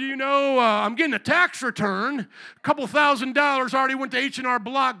 I'm getting a tax return. A couple $1,000 already went to H&R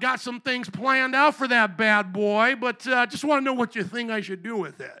Block, got some things planned out for that bad boy, but just want to know what you think I should do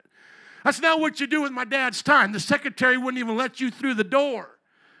with it. That's not what you do with my dad's time. The secretary wouldn't even let you through the door.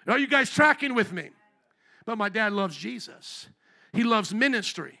 Are you guys tracking with me? But my dad loves Jesus. He loves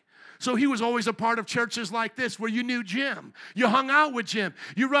ministry. So he was always a part of churches like this where you knew Jim. You hung out with Jim.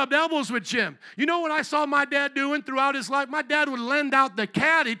 You rubbed elbows with Jim. You know what I saw my dad doing throughout his life? My dad would lend out the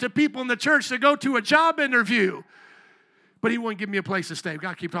caddy to people in the church to go to a job interview. But he wouldn't give me a place to stay. We've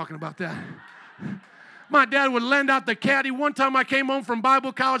got to keep talking about that. My dad would lend out the caddy. One time I came home from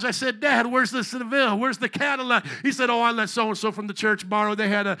Bible college. I said, Dad, where's the Seville? Where's the Cadillac? He said, I let so-and-so from the church borrow. They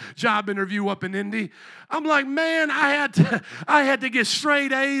had a job interview up in Indy. I'm like, man, I had to get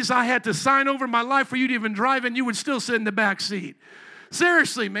straight A's. I had to sign over my life for you to even drive, and you would still sit in the back seat.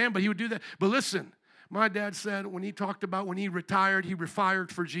 Seriously, man, but he would do that. But listen, my dad said when he talked about when he retired, he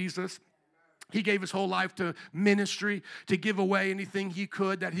refired for Jesus. He gave his whole life to ministry, to give away anything he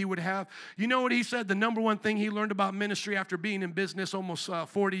could that he would have. You know what he said? The number one thing he learned about ministry after being in business almost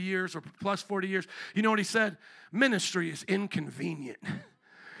 40 years or plus 40 years, you know what he said? Ministry is inconvenient.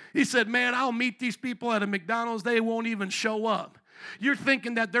 He said, man, I'll meet these people at a McDonald's. They won't even show up. You're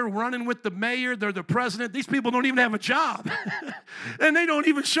thinking that they're running with the mayor, they're the president. These people don't even have a job. And they don't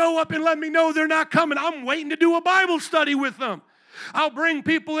even show up and let me know they're not coming. I'm waiting to do a Bible study with them. I'll bring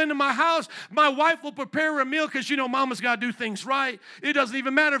people into my house. My wife will prepare a meal because, mama's got to do things right. It doesn't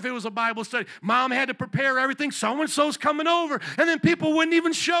even matter if it was a Bible study. Mom had to prepare everything. So-and-so's coming over. And then people wouldn't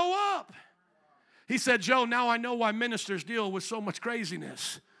even show up. He said, Joe, now I know why ministers deal with so much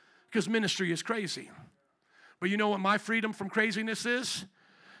craziness. Because ministry is crazy. But you know what my freedom from craziness is?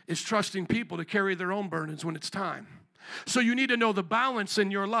 Is trusting people to carry their own burdens when it's time. So you need to know the balance in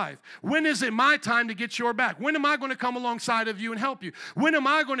your life. When is it my time to get your back? When am I going to come alongside of you and help you? When am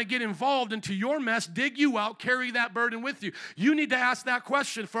I going to get involved into your mess, dig you out, carry that burden with you? You need to ask that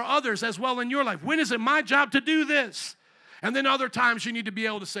question for others as well in your life. When is it my job to do this? And then other times you need to be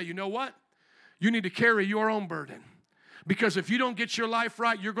able to say, you know what? You need to carry your own burden. Because if you don't get your life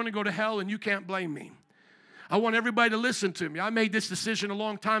right, you're going to go to hell and you can't blame me. I want everybody to listen to me. I made this decision a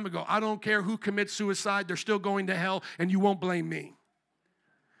long time ago. I don't care who commits suicide. They're still going to hell, and you won't blame me.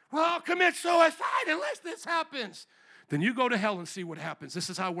 Well, I'll commit suicide unless this happens. Then you go to hell and see what happens. This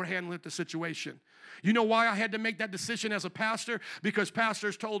is how we're handling the situation. You know why I had to make that decision as a pastor? Because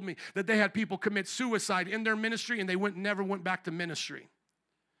pastors told me that they had people commit suicide in their ministry, and they never went back to ministry.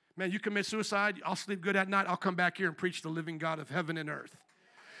 Man, you commit suicide, I'll sleep good at night. I'll come back here and preach the living God of heaven and earth.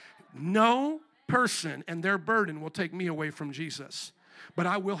 No person and their burden will take me away from Jesus, but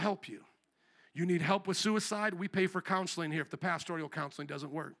I will help you. You need help with suicide? We pay for counseling here if the pastoral counseling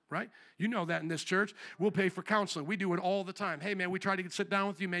doesn't work, right? You know that in this church. We'll pay for counseling. We do it all the time. Hey, man, we try to sit down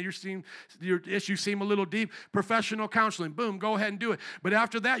with you. Man, your issues seem a little deep. Professional counseling. Boom, go ahead and do it. But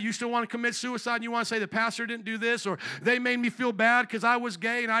after that, you still want to commit suicide and you want to say the pastor didn't do this or they made me feel bad because I was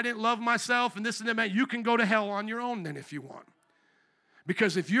gay and I didn't love myself and this and that. Man, you can go to hell on your own then if you want.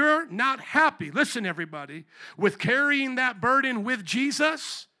 Because if you're not happy, listen everybody, with carrying that burden with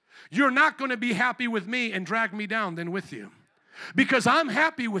Jesus, you're not going to be happy with me and drag me down then with you. Because I'm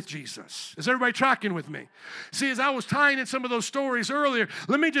happy with Jesus. Is everybody tracking with me? See, as I was tying in some of those stories earlier,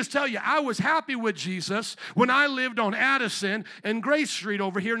 let me just tell you, I was happy with Jesus when I lived on Addison and Grace Street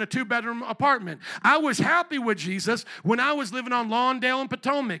over here in a 2-bedroom apartment. I was happy with Jesus when I was living on Lawndale and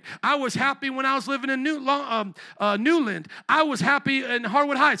Potomac. I was happy when I was living in Newland. I was happy in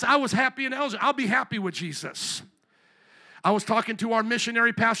Harwood Heights. I was happy in Elgin. I'll be happy with Jesus. I was talking to our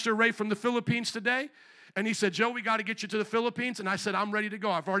missionary, Pastor Ray from the Philippines today, and he said, Joe, we got to get you to the Philippines. And I said, I'm ready to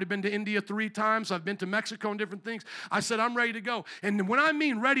go. I've already been to India 3 times. I've been to Mexico and different things. I said, I'm ready to go. And when I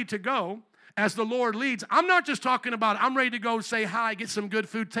mean ready to go, as the Lord leads, I'm not just talking about I'm ready to go say hi, get some good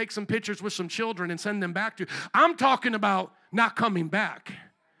food, take some pictures with some children and send them back to you. I'm talking about not coming back.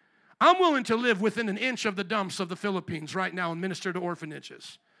 I'm willing to live within an inch of the dumps of the Philippines right now and minister to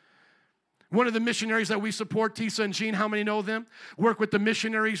orphanages. One of the missionaries that we support, Tisa and Jean, how many know them? Work with the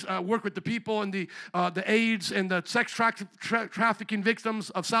missionaries, work with the people and the AIDS and the sex trafficking victims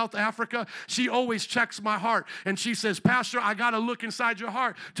of South Africa. She always checks my heart. And she says, Pastor, I got to look inside your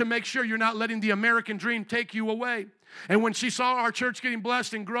heart to make sure you're not letting the American dream take you away. And when she saw our church getting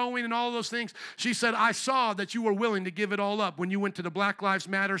blessed and growing and all those things, she said, I saw that you were willing to give it all up. When you went to the Black Lives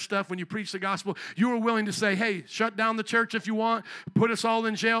Matter stuff, when you preached the gospel, you were willing to say, hey, shut down the church if you want, put us all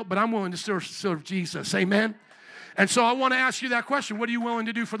in jail, but I'm willing to serve Jesus. Amen? And so I want to ask you that question. What are you willing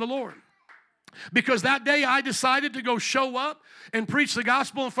to do for the Lord? Because that day I decided to go show up and preach the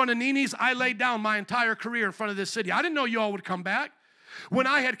gospel in front of Nini's, I laid down my entire career in front of this city. I didn't know you all would come back. When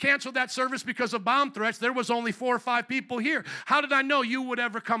I had canceled that service because of bomb threats, there was only 4 or 5 people here. How did I know you would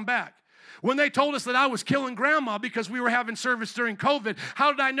ever come back? When they told us that I was killing grandma because we were having service during COVID,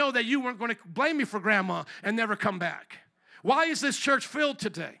 how did I know that you weren't going to blame me for grandma and never come back? Why is this church filled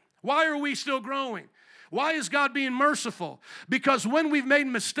today? Why are we still growing? Why is God being merciful? Because when we've made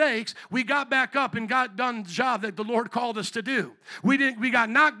mistakes, we got back up and got done the job that the Lord called us to do. We got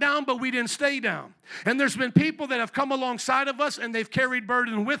knocked down, but we didn't stay down. And there's been people that have come alongside of us and they've carried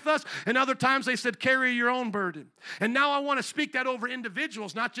burden with us. And other times they said, carry your own burden. And now I want to speak that over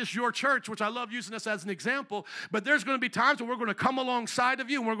individuals, not just your church, which I love using this as an example. But there's going to be times where we're going to come alongside of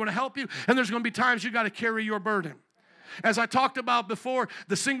you and we're going to help you. And there's going to be times you got to carry your burden. As I talked about before,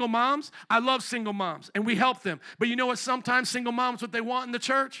 the single moms, I love single moms, and we help them. But you know what? Sometimes single moms, what they want in the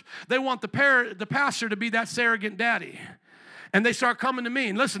church? They want the pastor to be that surrogate daddy. And they start coming to me.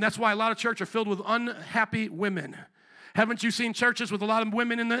 And listen, that's why a lot of churches are filled with unhappy women. Haven't you seen churches with a lot of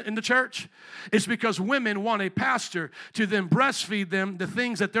women in the church? It's because women want a pastor to then breastfeed them the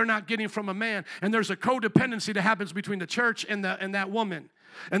things that they're not getting from a man. And there's a codependency that happens between the church and that woman.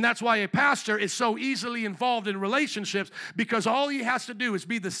 And that's why a pastor is so easily involved in relationships, because all he has to do is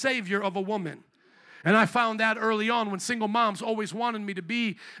be the savior of a woman. And I found that early on when single moms always wanted me to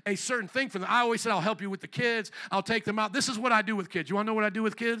be a certain thing for them. I always said, I'll help you with the kids. I'll take them out. This is what I do with kids. You want to know what I do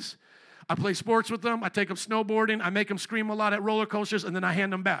with kids? I play sports with them. I take them snowboarding. I make them scream a lot at roller coasters, and then I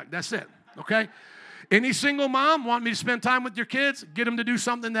hand them back. That's it, okay? Any single mom want me to spend time with your kids, get them to do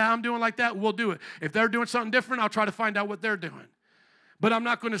something that I'm doing like that, we'll do it. If they're doing something different, I'll try to find out what they're doing. But I'm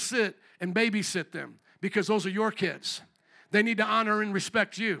not going to sit and babysit them, because those are your kids. They need to honor and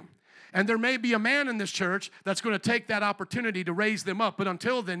respect you. And there may be a man in this church that's going to take that opportunity to raise them up. But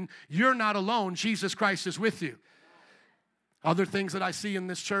until then, you're not alone. Jesus Christ is with you. Other things that I see in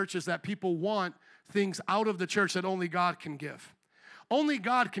this church is that people want things out of the church that only God can give. Only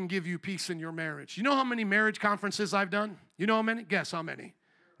God can give you peace in your marriage. You know how many marriage conferences I've done? You know how many? Guess how many?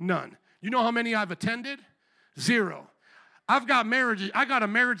 None. You know how many I've attended? 0. I got a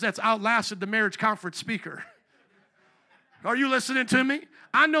marriage that's outlasted the marriage conference speaker. Are you listening to me?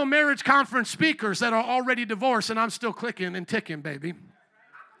 I know marriage conference speakers that are already divorced, and I'm still clicking and ticking, baby.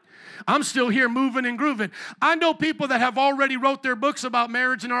 I'm still here moving and grooving. I know people that have already wrote their books about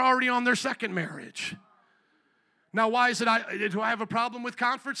marriage and are already on their second marriage. Now, why is it do I have a problem with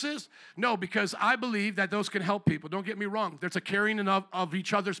conferences? No, because I believe that those can help people. Don't get me wrong. There's a carrying of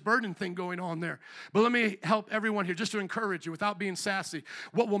each other's burden thing going on there. But let me help everyone here just to encourage you without being sassy.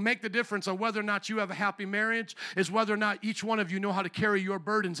 What will make the difference on whether or not you have a happy marriage is whether or not each one of you know how to carry your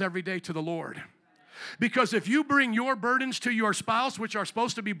burdens every day to the Lord. Because if you bring your burdens to your spouse, which are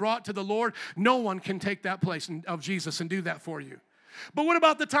supposed to be brought to the Lord, no one can take that place of Jesus and do that for you. But what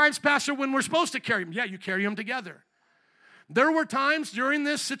about the times, Pastor, when we're supposed to carry them? Yeah, you carry them together. There were times during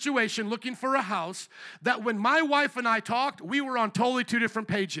this situation looking for a house that when my wife and I talked, we were on totally two different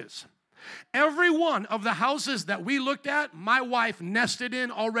pages. Every one of the houses that we looked at, my wife nested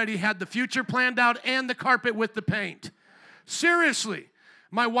in, already had the future planned out and the carpet with the paint. Seriously.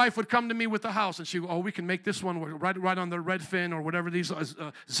 My wife would come to me with the house, and she would, we can make this one work, right on the Redfin or whatever these,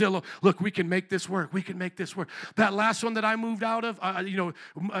 Zillow. Look, we can make this work. We can make this work. That last one that I moved out of,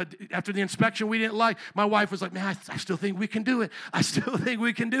 after the inspection we didn't like, my wife was like, man, I still think we can do it. I still think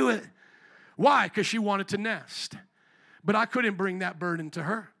we can do it. Why? Because she wanted to nest. But I couldn't bring that burden to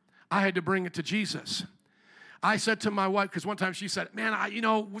her. I had to bring it to Jesus. I said to my wife, because one time she said, man,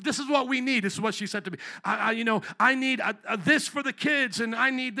 this is what we need. This is what she said to me. I need this for the kids, and I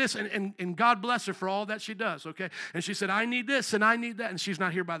need this. And God bless her for all that she does, okay? And she said, I need this, and I need that. And she's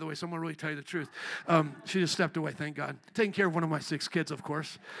not here, by the way, so I'm going to really tell you the truth. She just stepped away, thank God. Taking care of one of my 6 kids, of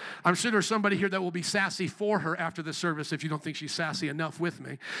course. I'm sure there's somebody here that will be sassy for her after the service if you don't think she's sassy enough with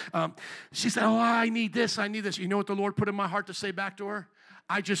me. She said, I need this, I need this. You know what the Lord put in my heart to say back to her?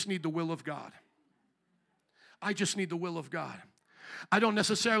 I just need the will of God. I just need the will of God. I don't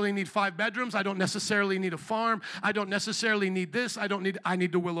necessarily need 5 bedrooms. I don't necessarily need a farm. I don't necessarily need this. I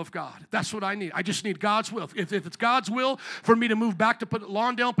need the will of God. That's what I need. I just need God's will. If it's God's will for me to move back to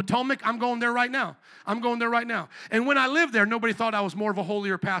Lawndale, Potomac, I'm going there right now. I'm going there right now. And when I lived there, nobody thought I was more of a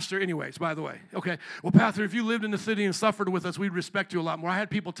holier pastor anyways, by the way. Okay, well, Pastor, if you lived in the city and suffered with us, we'd respect you a lot more. I had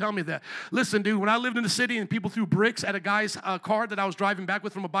people tell me that. Listen, dude, when I lived in the city and people threw bricks at a guy's car that I was driving back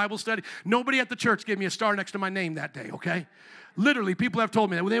with from a Bible study, nobody at the church gave me a star next to my name that day, okay? Literally, people have told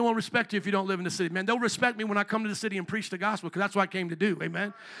me that. Well, they won't respect you if you don't live in the city. Man, they'll respect me when I come to the city and preach the gospel because that's what I came to do,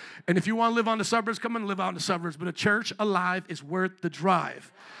 amen? And if you want to live on the suburbs, come and live out in the suburbs. But a church alive is worth the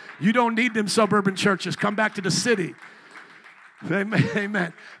drive. You don't need them suburban churches. Come back to the city. Amen,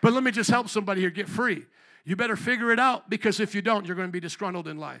 amen. But let me just help somebody here get free. You better figure it out because if you don't, you're going to be disgruntled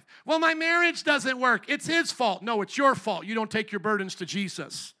in life. Well, my marriage doesn't work. It's his fault. No, it's your fault. You don't take your burdens to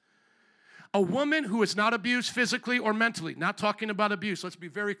Jesus. A woman who is not abused physically or mentally, not talking about abuse. Let's be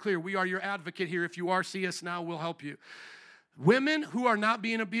very clear. We are your advocate here. If you are, see us now. We'll help you. Women who are not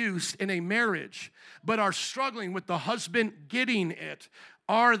being abused in a marriage but are struggling with the husband getting it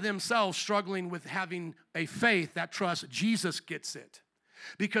are themselves struggling with having a faith that trusts Jesus gets it.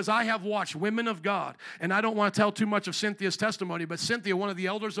 Because I have watched women of God, and I don't want to tell too much of Cynthia's testimony, but Cynthia, one of the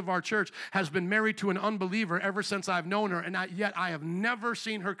elders of our church, has been married to an unbeliever ever since I've known her, and yet I have never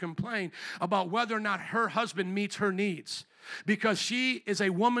seen her complain about whether or not her husband meets her needs. Because she is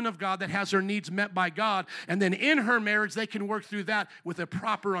a woman of God that has her needs met by God, and then in her marriage, they can work through that with a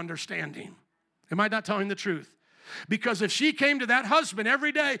proper understanding. Am I not telling the truth? Because if she came to that husband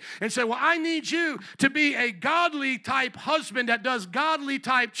every day and said, well, I need you to be a godly type husband that does godly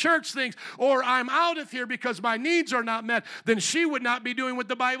type church things, or I'm out of here because my needs are not met, then she would not be doing what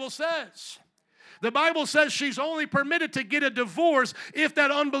the Bible says. The Bible says she's only permitted to get a divorce if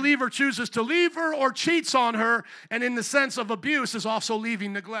that unbeliever chooses to leave her or cheats on her, and in the sense of abuse is also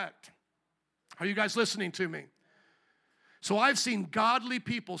leaving neglect. Are you guys listening to me? So I've seen godly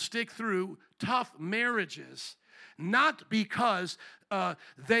people stick through tough marriages, not because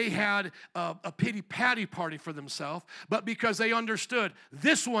they had a pity-patty party for themselves, but because they understood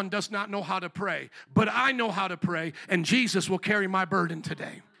this one does not know how to pray, but I know how to pray, and Jesus will carry my burden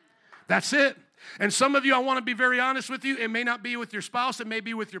today. That's it. And some of you, I want to be very honest with you, it may not be with your spouse, it may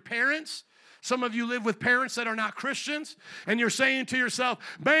be with your parents. Some of you live with parents that are not Christians, and you're saying to yourself,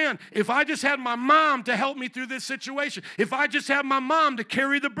 man, if I just had my mom to help me through this situation, if I just had my mom to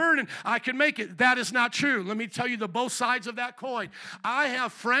carry the burden, I can make it. That is not true. Let me tell you the both sides of that coin. I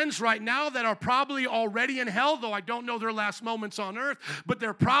have friends right now that are probably already in hell, though I don't know their last moments on earth, but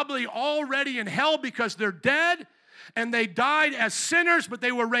they're probably already in hell because they're dead. And they died as sinners, but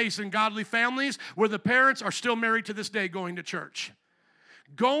they were raised in godly families where the parents are still married to this day going to church.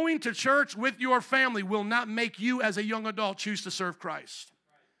 Going to church with your family will not make you as a young adult choose to serve Christ.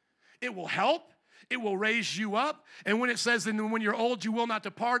 It will help. It will raise you up. And when it says, and when you're old, you will not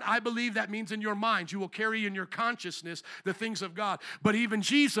depart, I believe that means in your mind. You will carry in your consciousness the things of God. But even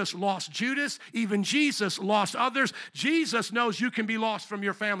Jesus lost Judas. Even Jesus lost others. Jesus knows you can be lost from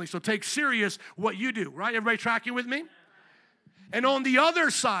your family. So take serious what you do, right? Everybody tracking with me? And on the other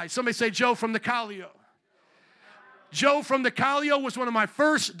side, somebody say Joe from the Callio. Joe from the Callio was one of my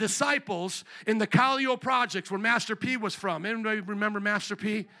first disciples in the Callio projects where Master P was from. Anybody remember Master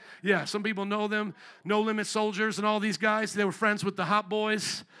P? Yeah, some people know them. No Limit Soldiers and all these guys. They were friends with the Hot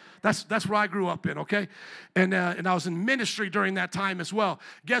Boys. That's where I grew up in, okay? And I was in ministry during that time as well.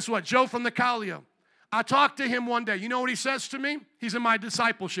 Guess what? Joe from the Callio. I talked to him one day. You know what he says to me? He's in my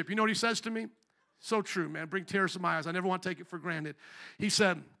discipleship. You know what he says to me? So true, man. Bring tears to my eyes. I never want to take it for granted. He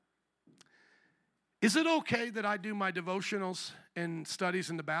said, is it okay that I do my devotionals and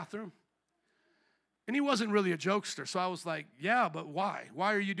studies in the bathroom? And he wasn't really a jokester, so I was like, yeah, but why?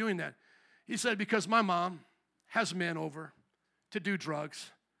 Why are you doing that? He said, because my mom has men over to do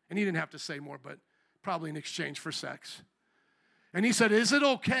drugs. And he didn't have to say more, but probably in exchange for sex. And he said, is it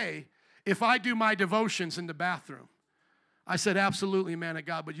okay if I do my devotions in the bathroom? I said, absolutely, man of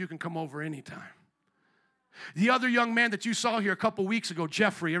God, but you can come over anytime. The other young man that you saw here a couple weeks ago,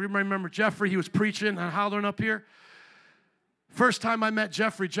 Jeffrey. Everybody remember Jeffrey? He was preaching and hollering up here. First time I met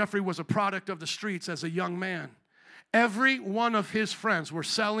Jeffrey, Jeffrey was a product of the streets as a young man. Every one of his friends were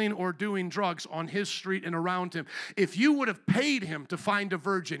selling or doing drugs on his street and around him. If you would have paid him to find a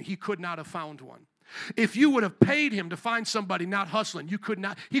virgin, he could not have found one. If you would have paid him to find somebody not hustling, he couldn't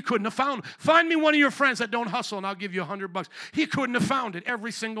have found. Find me one of your friends that don't hustle and I'll give you $100. He couldn't have found it,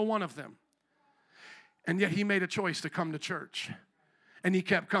 every single one of them. And yet he made a choice to come to church. And he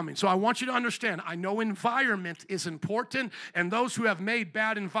kept coming. So I want you to understand, I know environment is important, and those who have made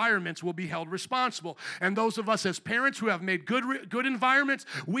bad environments will be held responsible. And those of us as parents who have made good environments,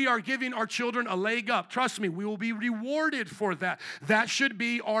 we are giving our children a leg up. Trust me, we will be rewarded for that. That should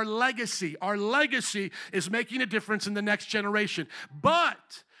be our legacy. Our legacy is making a difference in the next generation.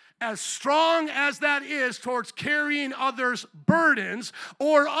 But as strong as that is towards carrying others' burdens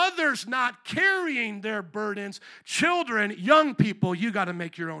or others not carrying their burdens, children, young people, you got to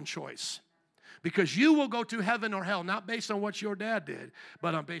make your own choice. Because you will go to heaven or hell, not based on what your dad did,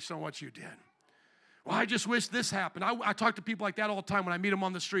 but based on what you did. Well, I just wish this happened. I talk to people like that all the time when I meet them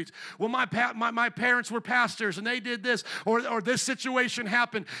on the streets. Well, my parents were pastors, and they did this, or this situation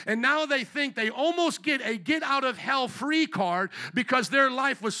happened. And now they think they almost get a get-out-of-hell-free card because their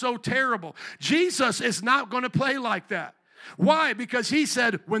life was so terrible. Jesus is not going to play like that. Why? Because he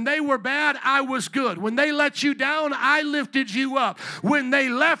said, when they were bad, I was good. When they let you down, I lifted you up. When they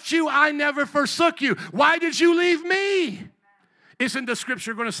left you, I never forsook you. Why did you leave me? Isn't the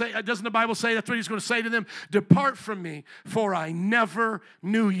scripture going to say, doesn't the Bible say that's what he's going to say to them? Depart from me, for I never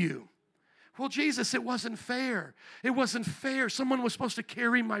knew you. Well, Jesus, it wasn't fair. It wasn't fair. Someone was supposed to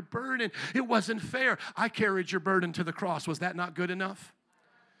carry my burden. It wasn't fair. I carried your burden to the cross. Was that not good enough?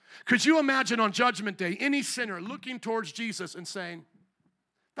 Could you imagine on Judgment Day any sinner looking towards Jesus and saying,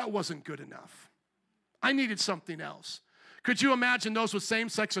 that wasn't good enough. I needed something else. Could you imagine those with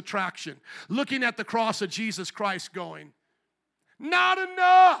same-sex attraction looking at the cross of Jesus Christ going, not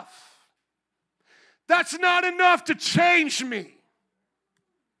enough. That's not enough to change me.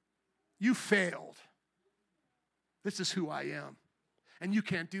 You failed. This is who I am. And you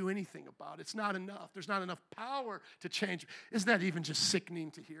can't do anything about it. It's not enough. There's not enough power to change. Isn't that even just sickening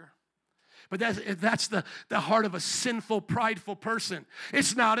to hear? But that's the heart of a sinful, prideful person.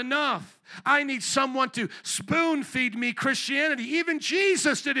 It's not enough. I need someone to spoon feed me Christianity. Even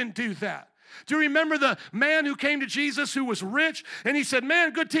Jesus didn't do that. Do you remember the man who came to Jesus who was rich? And he said,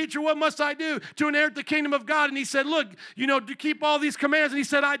 man, good teacher, what must I do to inherit the kingdom of God? And he said, look, to keep all these commands. And he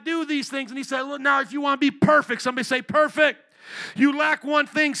said, I do these things. And he said, look, now if you want to be perfect, somebody say perfect. You lack one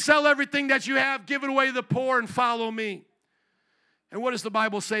thing, sell everything that you have, give it away to the poor, and follow me. And what does the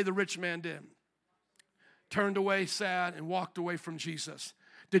Bible say the rich man did? Turned away sad and walked away from Jesus.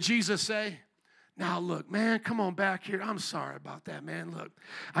 Did Jesus say, now look, man, come on back here. I'm sorry about that, man. Look,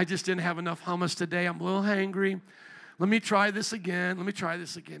 I just didn't have enough hummus today. I'm a little hangry. Let me try this again.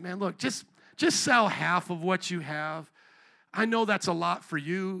 Man, look, just sell half of what you have. I know that's a lot for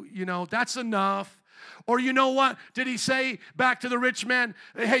you. That's enough. Or you know what? Did he say back to the rich man,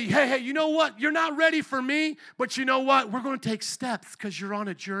 hey, you know what? You're not ready for me, but you know what? We're going to take steps because you're on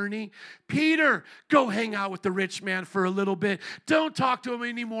a journey. Peter, go hang out with the rich man for a little bit. Don't talk to him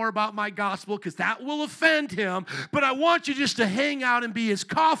anymore about my gospel because that will offend him. But I want you just to hang out and be his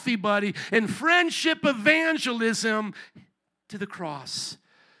coffee buddy and friendship evangelism to the cross.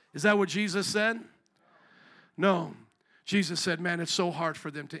 Is that what Jesus said? No. Jesus said, man, it's so hard for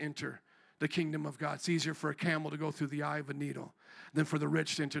them to enter the kingdom of God. It's easier for a camel to go through the eye of a needle than for the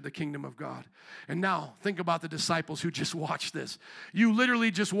rich to enter the kingdom of God. And now, think about the disciples who just watched this. You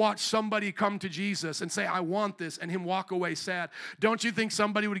literally just watched somebody come to Jesus and say, I want this, and him walk away sad. Don't you think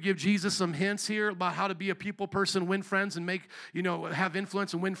somebody would give Jesus some hints here about how to be a people person, win friends, and have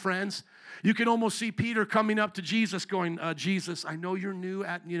influence and win friends? You can almost see Peter coming up to Jesus going, Jesus, I know you're new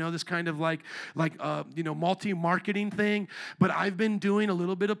at, this kind of multi-marketing thing, but I've been doing a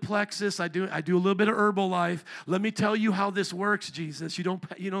little bit of Plexus. I do a little bit of Herbalife. Let me tell you how this works, Jesus. You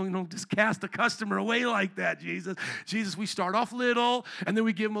don't just cast a customer away like that, Jesus. Jesus, we start off little, and then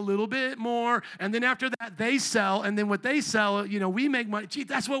we give them a little bit more, and then after that, they sell, and then what they sell, we make money. Gee,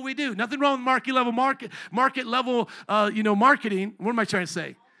 that's what we do. Nothing wrong with market level marketing. What am I trying to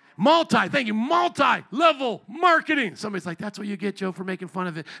say? Multi-level marketing. Somebody's like, that's what you get, Joe, for making fun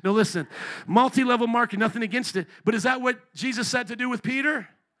of it. No, listen, multi-level marketing, nothing against it. But is that what Jesus said to do with Peter?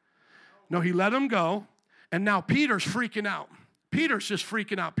 No, he let him go, and now Peter's freaking out. Peter's just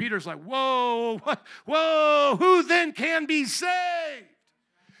freaking out. Peter's like, whoa, who then can be saved?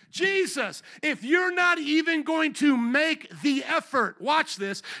 Jesus, if you're not even going to make the effort, watch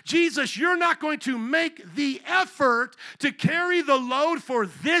this, Jesus, you're not going to make the effort to carry the load for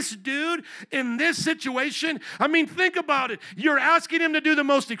this dude in this situation. I mean, think about it. You're asking him to do the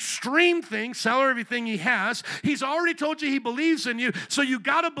most extreme thing, sell everything he has. He's already told you he believes in you, so you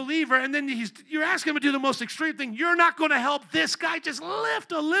got to believe her, and then you're asking him to do the most extreme thing. You're not going to help this guy just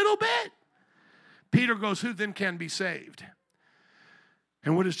lift a little bit. Peter goes, who then can be saved?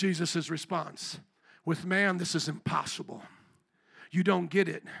 And what is Jesus' response? With man, this is impossible. You don't get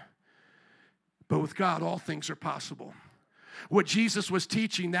it. But with God, all things are possible. What Jesus was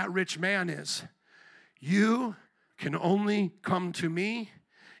teaching that rich man is, you can only come to me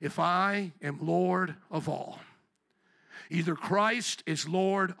if I am Lord of all. Either Christ is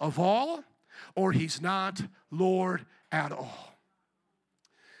Lord of all, or he's not Lord at all.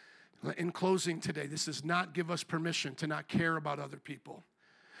 In closing today, this does not give us permission to not care about other people.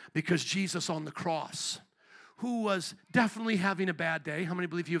 Because Jesus on the cross, who was definitely having a bad day. How many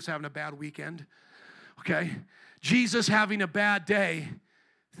believe he was having a bad weekend? Okay. Jesus having a bad day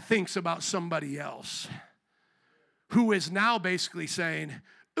thinks about somebody else who is now basically saying,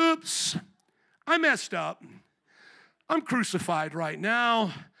 oops, I messed up. I'm crucified right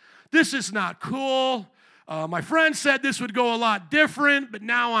now. This is not cool. My friend said this would go a lot different, but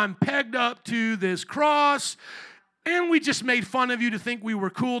now I'm pegged up to this cross. And we just made fun of you to think we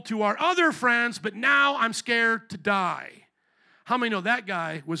were cool to our other friends, but now I'm scared to die. How many know that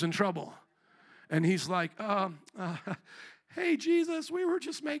guy was in trouble? And he's like, hey, Jesus, we were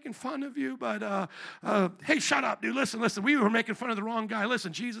just making fun of you, but hey, shut up, dude. Listen, we were making fun of the wrong guy.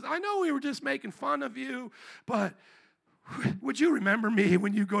 Listen, Jesus, I know we were just making fun of you, but would you remember me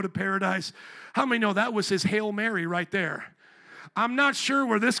when you go to paradise? How many know that was his Hail Mary right there? I'm not sure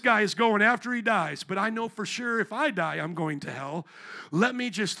where this guy is going after he dies, but I know for sure if I die, I'm going to hell. Let me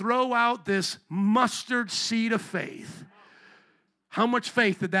just throw out this mustard seed of faith. How much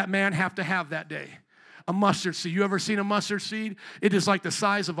faith did that man have to have that day? A mustard seed. You ever seen a mustard seed? It is like the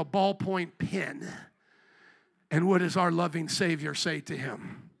size of a ballpoint pen. And what does our loving Savior say to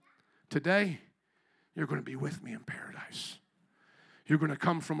him? Today, you're going to be with me in paradise. You're going to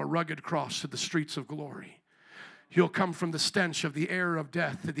come from a rugged cross to the streets of glory. You'll come from the stench of the air of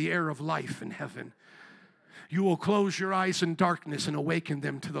death to the air of life in heaven. You will close your eyes in darkness and awaken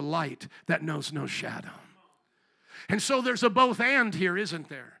them to the light that knows no shadow. And so there's a both and here, isn't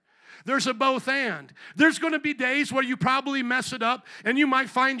there? There's a both and. There's going to be days where you probably mess it up and you might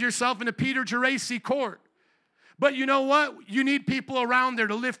find yourself in a Peter Geraci court. But you know what? You need people around there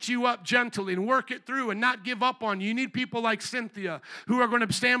to lift you up gently and work it through and not give up on you. You need people like Cynthia who are going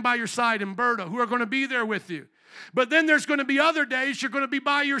to stand by your side and Berta who are going to be there with you. But then there's going to be other days you're going to be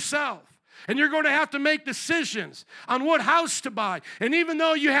by yourself. And you're going to have to make decisions on what house to buy. And even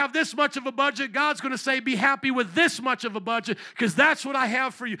though you have this much of a budget, God's going to say, be happy with this much of a budget because that's what I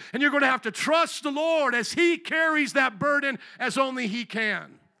have for you. And you're going to have to trust the Lord as he carries that burden as only he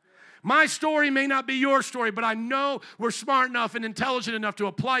can. My story may not be your story, but I know we're smart enough and intelligent enough to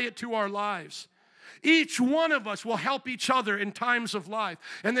apply it to our lives. Each one of us will help each other in times of life.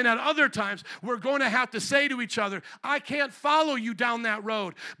 And then at other times, we're going to have to say to each other, I can't follow you down that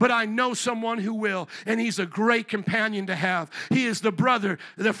road, but I know someone who will. And he's a great companion to have. He is the brother,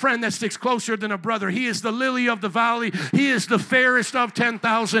 the friend that sticks closer than a brother. He is the lily of the valley. He is the fairest of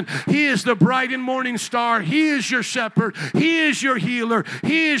 10,000. He is the bright and morning star. He is your shepherd. He is your healer.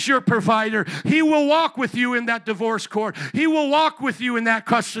 He is your provider. He will walk with you in that divorce court. He will walk with you in that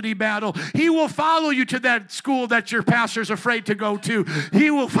custody battle. He will follow you to that school that your pastor's afraid to go to.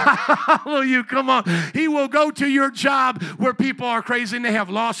 He will follow you. Come on. He will go to your job where people are crazy and they have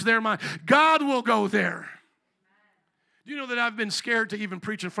lost their mind. God will go there. Do you know that I've been scared to even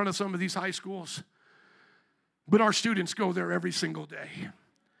preach in front of some of these high schools? But our students go there every single day.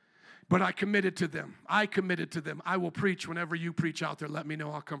 But I committed to them. I will preach whenever you preach out there. Let me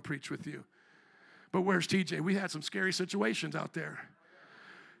know. I'll come preach with you. But where's TJ? We had some scary situations out there.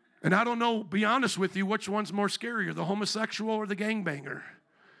 And I don't know, be honest with you, which one's more scarier, the homosexual or the gangbanger?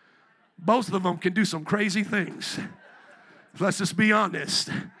 Both of them can do some crazy things. Let's just be honest.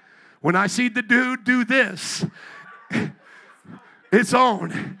 When I see the dude do this, it's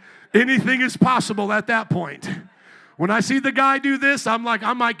on. Anything is possible at that point. When I see the guy do this, I'm like,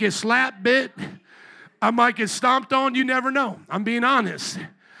 I might get slapped, bit. I might get stomped on. You never know. I'm being honest.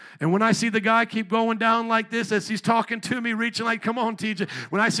 And when I see the guy keep going down like this as he's talking to me, reaching like, come on, TJ.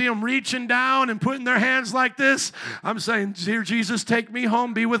 When I see him reaching down and putting their hands like this, I'm saying, dear Jesus, take me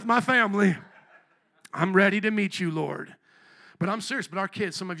home, be with my family. I'm ready to meet you, Lord. But I'm serious. But our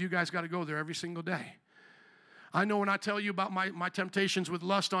kids, some of you guys got to go there every single day. I know when I tell you about my temptations with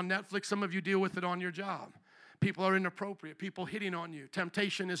lust on Netflix, some of you deal with it on your job. People are inappropriate. People hitting on you.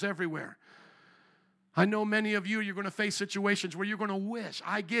 Temptation is everywhere. I know many of you, you're going to face situations where you're going to wish,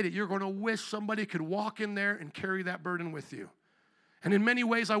 I get it, you're going to wish somebody could walk in there and carry that burden with you. And in many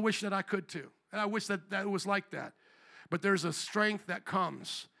ways, I wish that I could too. And I wish that it was like that. But there's a strength that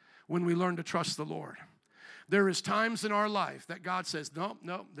comes when we learn to trust the Lord. There is times in our life that God says,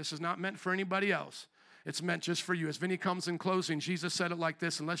 no, this is not meant for anybody else. It's meant just for you. As Vinny comes in closing, Jesus said it like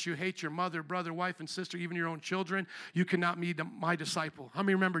this: unless you hate your mother, brother, wife, and sister, even your own children, you cannot be my disciple. How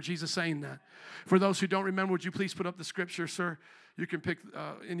many remember Jesus saying that? For those who don't remember, would you please put up the scripture, sir? You can pick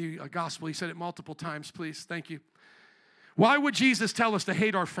any gospel. He said it multiple times, please. Thank you. Why would Jesus tell us to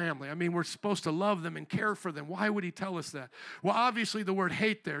hate our family? I mean, we're supposed to love them and care for them. Why would he tell us that? Well, obviously, the word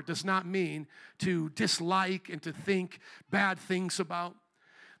hate there does not mean to dislike and to think bad things about.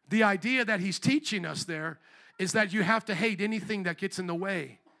 The idea that he's teaching us there is that you have to hate anything that gets in the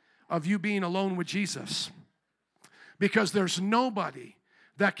way of you being alone with Jesus. Because there's nobody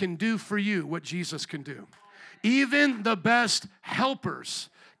that can do for you what Jesus can do. Even the best helpers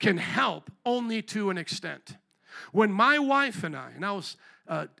can help only to an extent. When my wife and I was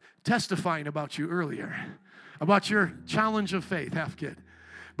testifying about you earlier, about your challenge of faith, half kid.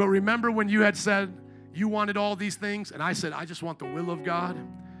 But remember when you had said you wanted all these things, and I said, I just want the will of God.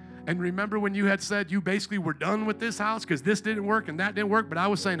 And remember when you had said you basically were done with this house because this didn't work and that didn't work, but I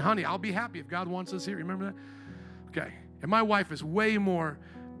was saying, honey, I'll be happy if God wants us here. Remember that? Okay. And my wife is way more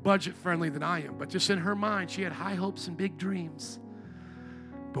budget friendly than I am, but just in her mind, she had high hopes and big dreams.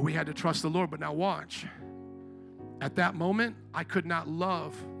 But we had to trust the Lord. But now watch. At that moment, I could not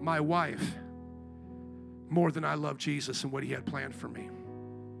love my wife more than I love Jesus and what he had planned for me.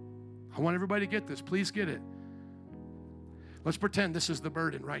 I want everybody to get this. Please get it. Let's pretend this is the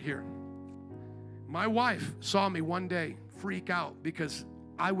burden right here. My wife saw me one day freak out because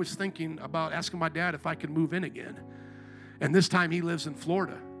I was thinking about asking my dad if I could move in again. And this time he lives in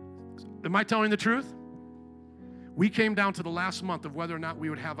Florida. Am I telling the truth? We came down to the last month of whether or not we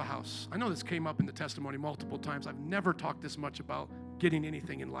would have a house. I know this came up in the testimony multiple times. I've never talked this much about getting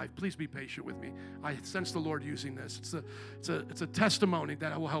anything in life. Please be patient with me. I sense the Lord using this. It's a testimony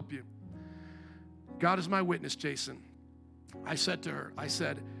that will help you. God is my witness, Jason. I said to her,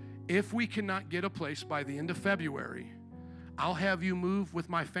 if we cannot get a place by the end of February, I'll have you move with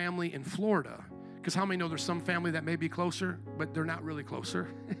my family in Florida. Because how many know there's some family that may be closer, but they're not really closer?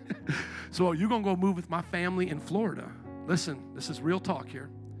 So you're going to go move with my family in Florida. Listen, this is real talk here.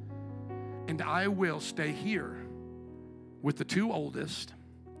 And I will stay here with the two oldest,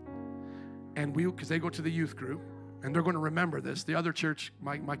 and because they go to the youth group, and they're going to remember this. The other church,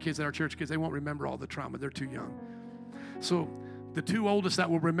 my kids at our church kids, they won't remember all the trauma. They're too young. So the two oldest that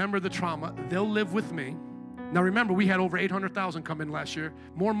will remember the trauma, they'll live with me. Now remember, we had over $800,000 come in last year,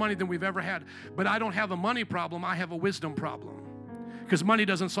 more money than we've ever had. But I don't have a money problem, I have a wisdom problem. Because money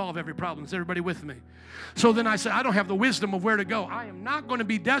doesn't solve every problem. Is everybody with me? So then I said, I don't have the wisdom of where to go. I am not going to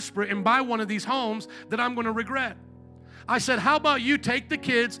be desperate and buy one of these homes that I'm going to regret. I said, how about you take the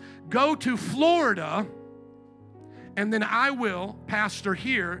kids, go to Florida, and then I will pastor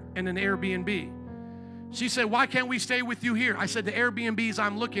here in an Airbnb. She said, why can't we stay with you here? I said, the Airbnbs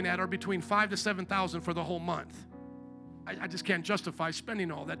I'm looking at are between $5,000 to $7,000 for the whole month. I just can't justify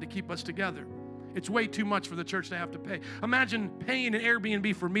spending all that to keep us together. It's way too much for the church to have to pay. Imagine paying an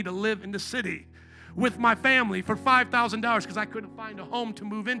Airbnb for me to live in the city with my family for $5,000 because I couldn't find a home to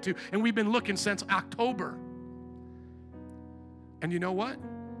move into. And we've been looking since October. And you know what?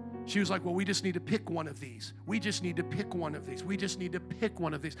 She was like, well, we just need to pick one of these. We just need to pick one of these. We just need to pick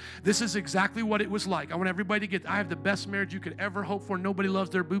one of these. This is exactly what it was like. I want everybody to get, I have the best marriage you could ever hope for. Nobody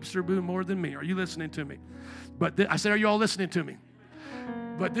loves their boops or boo more than me. Are you listening to me? But I said, are you all listening to me?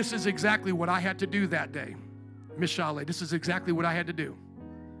 But this is exactly what I had to do that day. Miss Shale, this is exactly what I had to do.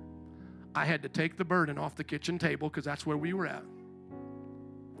 I had to take the burden off the kitchen table because that's where we were at.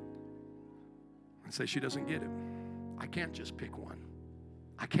 And say, she doesn't get it. I can't just pick one.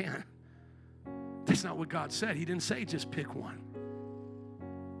 I can't. That's not what God said. He didn't say just pick one.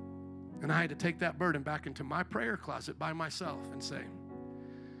 And I had to take that burden back into my prayer closet by myself and say,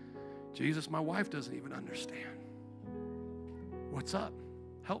 Jesus, my wife doesn't even understand. What's up?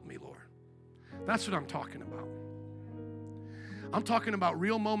 Help me, Lord. That's what I'm talking about. I'm talking about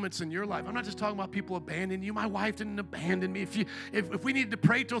real moments in your life. I'm not just talking about people abandoning you. My wife didn't abandon me. If we needed to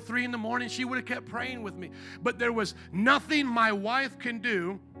pray till 3 a.m, she would have kept praying with me. But there was nothing my wife can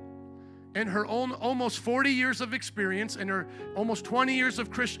do in her own almost 40 years of experience and her almost 20 years of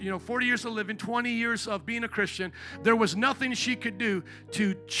Christian, 40 years of living, 20 years of being a Christian. There was nothing she could do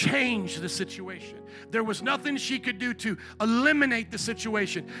to change the situation. There was nothing she could do to eliminate the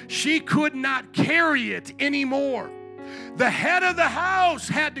situation. She could not carry it anymore. The head of the house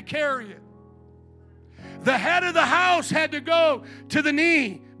had to carry it. The head of the house had to go to the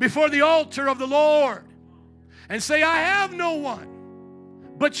knee before the altar of the Lord and say, I have no one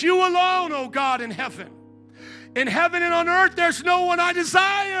but you alone, O God, in heaven. In heaven and on earth, there's no one I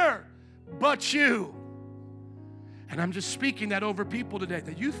desire but you. And I'm just speaking that over people today,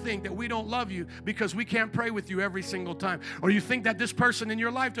 that you think that we don't love you because we can't pray with you every single time. Or you think that this person in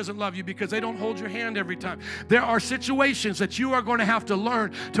your life doesn't love you because they don't hold your hand every time. There are situations that you are going to have to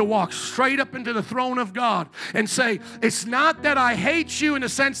learn to walk straight up into the throne of God and say, it's not that I hate you in the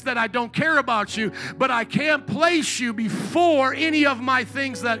sense that I don't care about you, but I can't place you before any of my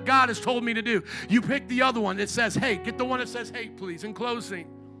things that God has told me to do. You pick the other one that says, hey, get the one that says, hey, please, in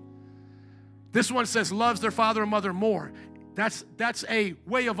closing. This one says loves their father and mother more. That's a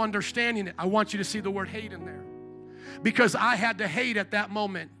way of understanding it. I want you to see the word hate in there. Because I had to hate at that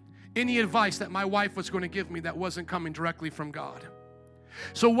moment any advice that my wife was going to give me that wasn't coming directly from God.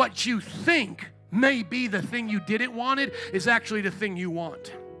 So what you think may be the thing you didn't wanted is actually the thing you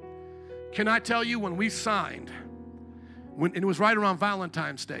want. Can I tell you, when we signed, and it was right around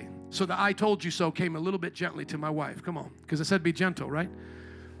Valentine's Day, so the I told you so came a little bit gently to my wife. Come on, because I said be gentle, right?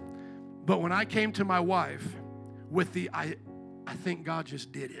 But when I came to my wife with the, I think God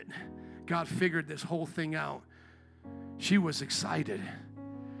just did it. God figured this whole thing out. She was excited,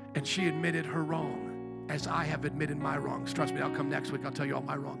 and she admitted her wrong as I have admitted my wrongs. Trust me, I'll come next week. I'll tell you all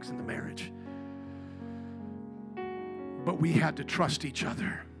my wrongs in the marriage. But we had to trust each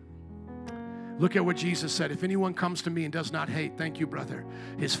other. Look at what Jesus said. If anyone comes to me and does not hate, thank you, brother,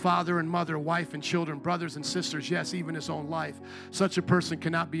 his father and mother, wife and children, brothers and sisters, yes, even his own life, such a person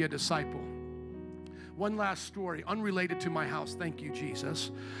cannot be a disciple. One last story, unrelated to my house. Thank you,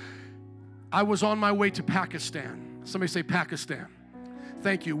 Jesus. I was on my way to Pakistan. Somebody say Pakistan.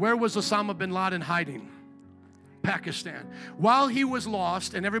 Thank you. Where was Osama bin Laden hiding? Pakistan. While he was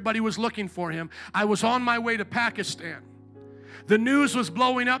lost and everybody was looking for him, I was on my way to Pakistan. The news was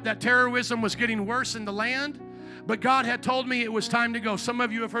blowing up that terrorism was getting worse in the land, but God had told me it was time to go. Some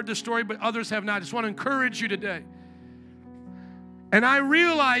of you have heard this story, but others have not. I just want to encourage you today. And I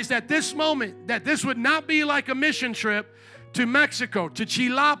realized at this moment that this would not be like a mission trip to Mexico, to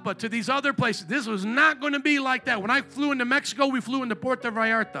Chilapa, to these other places. This was not going to be like that. When I flew into Mexico, we flew into Puerto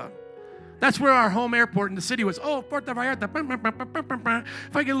Vallarta. That's where our home airport in the city was. Oh, Puerto Vallarta.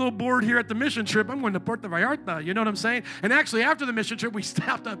 If I get a little bored here at the mission trip, I'm going to Puerto Vallarta. You know what I'm saying? And actually, after the mission trip, we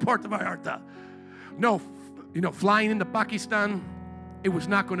stopped at Puerto Vallarta. No, flying into Pakistan, it was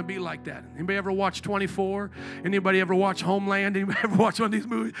not going to be like that. Anybody ever watch 24? Anybody ever watch Homeland? Anybody ever watch one of these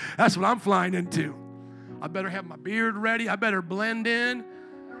movies? That's what I'm flying into. I better have my beard ready. I better blend in.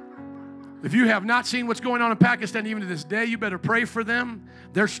 If you have not seen what's going on in Pakistan even to this day, you better pray for them.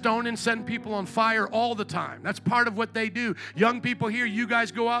 They're stoning, setting people on fire all the time. That's part of what they do. Young people here, you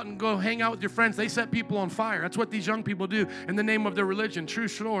guys go out and go hang out with your friends. They set people on fire. That's what these young people do in the name of their religion. True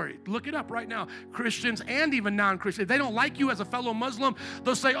story. Look it up right now. Christians and even non-Christians. If they don't like you as a fellow Muslim,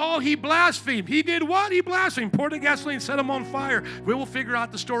 they'll say, oh, he blasphemed. He did what? He blasphemed. Poured the gasoline, set him on fire. We will figure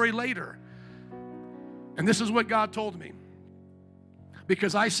out the story later. And this is what God told me.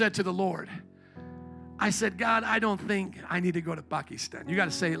 Because I said to the Lord, I said, God, I don't think I need to go to Pakistan. You got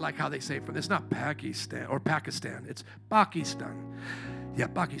to say it like how they say it from. It's not Pakistan or Pakistan. It's Pakistan. Yeah,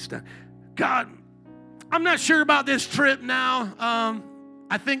 Pakistan. God, I'm not sure about this trip now.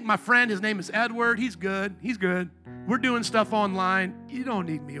 I think my friend, his name is Edward. He's good. He's good. We're doing stuff online. You don't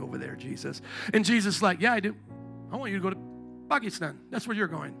need me over there, Jesus. And Jesus is like, yeah, I do. I want you to go to Pakistan. That's where you're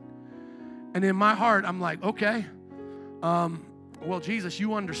going. And in my heart, I'm like, okay. Well, Jesus,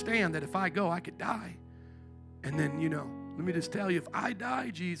 you understand that if I go, I could die. And then, let me just tell you, if I die,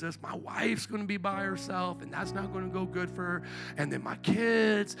 Jesus, my wife's going to be by herself, and that's not going to go good for her. And then my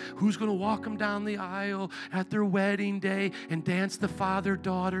kids, who's going to walk them down the aisle at their wedding day and dance the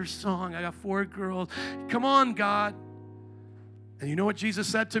father-daughter song? I got 4 girls. Come on, God. And you know what Jesus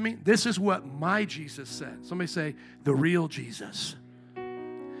said to me? This is what my Jesus said. Somebody say, the real Jesus.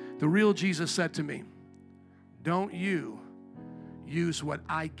 The real Jesus said to me, don't you use what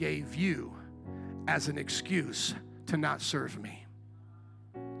I gave you as an excuse to not serve me.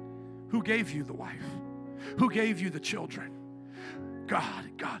 Who gave you the wife? Who gave you the children?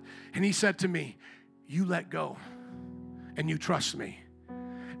 God. And he said to me, you let go and you trust me.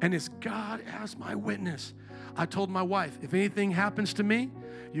 And it's God as my witness. I told my wife, if anything happens to me,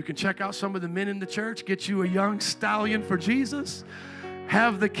 you can check out some of the men in the church, get you a young stallion for Jesus.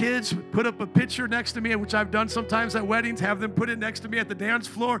 Have the kids put up a picture next to me, which I've done sometimes at weddings, have them put it next to me at the dance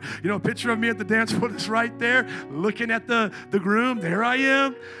floor. A picture of me at the dance floor is right there, looking at the groom. There I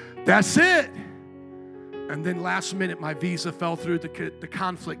am. That's it. And then last minute, my visa fell through. The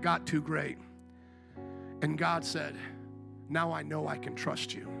conflict got too great. And God said, now I know I can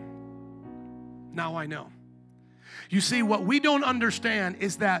trust you. Now I know. You see, what we don't understand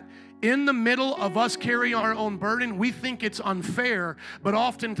is that in the middle of us carrying our own burden, we think it's unfair, but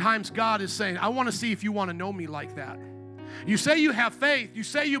oftentimes God is saying, I want to see if you want to know me like that. You say you have faith, you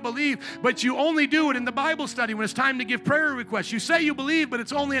say you believe, but you only do it in the Bible study when it's time to give prayer requests. You say you believe, but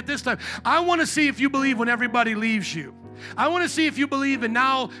it's only at this time. I want to see if you believe when everybody leaves you. I want to see if you believe and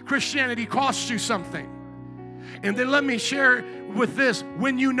now Christianity costs you something. And then let me share with this.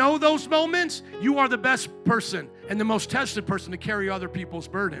 When you know those moments, you are the best person and the most tested person to carry other people's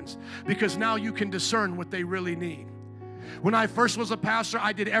burdens, because now you can discern what they really need. When I first was a pastor,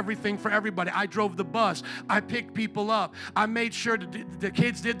 I did everything for everybody. I drove the bus. I picked people up. I made sure the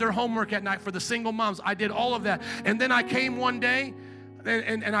kids did their homework at night for the single moms. I did all of that. And then I came one day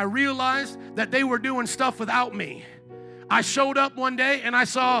and I realized that they were doing stuff without me. I showed up one day and I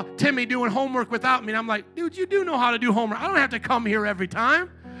saw Timmy doing homework without me. And I'm like, dude, you do know how to do homework. I don't have to come here every time.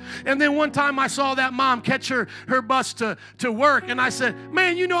 And then one time I saw that mom catch her bus to work. And I said,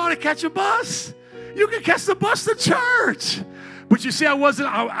 man, you know how to catch a bus? You can catch the bus to church. But you see,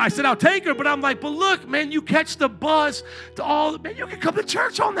 I said, I'll take her. But I'm like, but look, man, you catch the bus to man, you can come to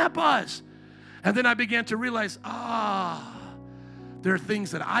church on that bus. And then I began to realize, there are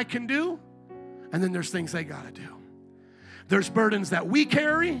things that I can do. And then there's things they got to do. There's burdens that we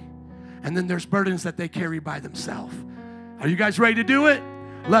carry, and then there's burdens that they carry by themselves. Are you guys ready to do it?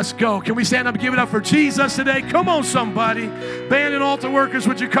 Let's go. Can we stand up and give it up for Jesus today? Come on, somebody. Band and altar workers,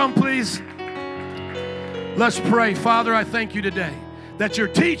 would you come, please? Let's pray. Father, I thank you today that you're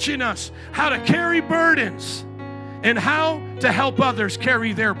teaching us how to carry burdens and how to help others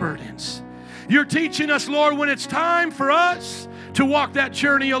carry their burdens. You're teaching us, Lord, when it's time for us to walk that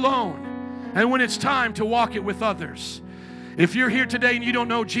journey alone and when it's time to walk it with others. If you're here today and you don't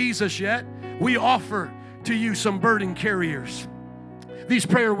know Jesus yet, we offer to you some burden carriers. These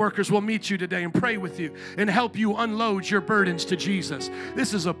prayer workers will meet you today and pray with you and help you unload your burdens to Jesus.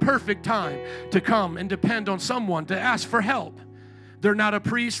 This is a perfect time to come and depend on someone to ask for help. They're not a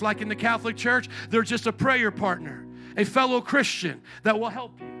priest like in the Catholic Church. They're just a prayer partner, a fellow Christian that will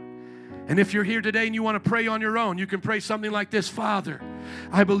help you. And if you're here today and you want to pray on your own, you can pray something like this. Father,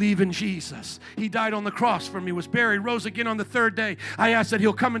 I believe in Jesus. He died on the cross for me, was buried, rose again on the 3rd day. I ask that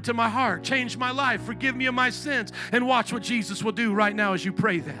he'll come into my heart, change my life, forgive me of my sins, and watch what Jesus will do right now as you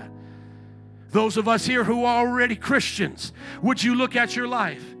pray that. Those of us here who are already Christians, would you look at your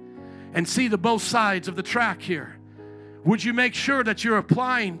life and see the both sides of the track here? Would you make sure that you're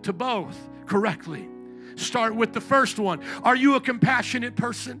applying to both correctly? Start with the first one. Are you a compassionate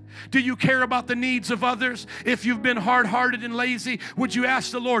person? Do you care about the needs of others? If you've been hard-hearted and lazy, would you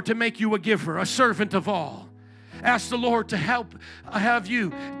ask the Lord to make you a giver, a servant of all? Ask the Lord to have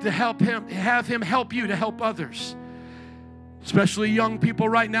him help you to help others. Especially young people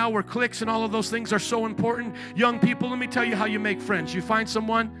right now where cliques and all of those things are so important. Young people, let me tell you how you make friends. You find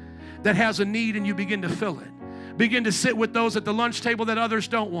someone that has a need and you begin to fill it. Begin to sit with those at the lunch table that others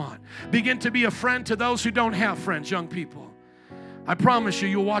don't want. Begin to be a friend to those who don't have friends, young people. I promise you,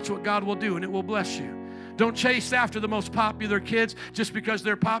 you'll watch what God will do and it will bless you. Don't chase after the most popular kids just because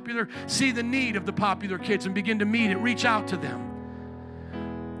they're popular. See the need of the popular kids and begin to meet it. Reach out to them.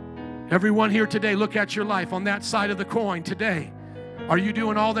 Everyone here today, look at your life on that side of the coin today. Are you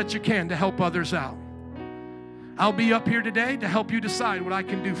doing all that you can to help others out? I'll be up here today to help you decide what I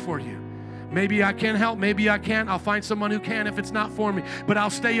can do for you. Maybe I can help, maybe I can't. I'll find someone who can if it's not for me. But I'll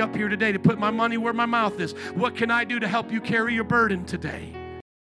stay up here today to put my money where my mouth is. What can I do to help you carry your burden today?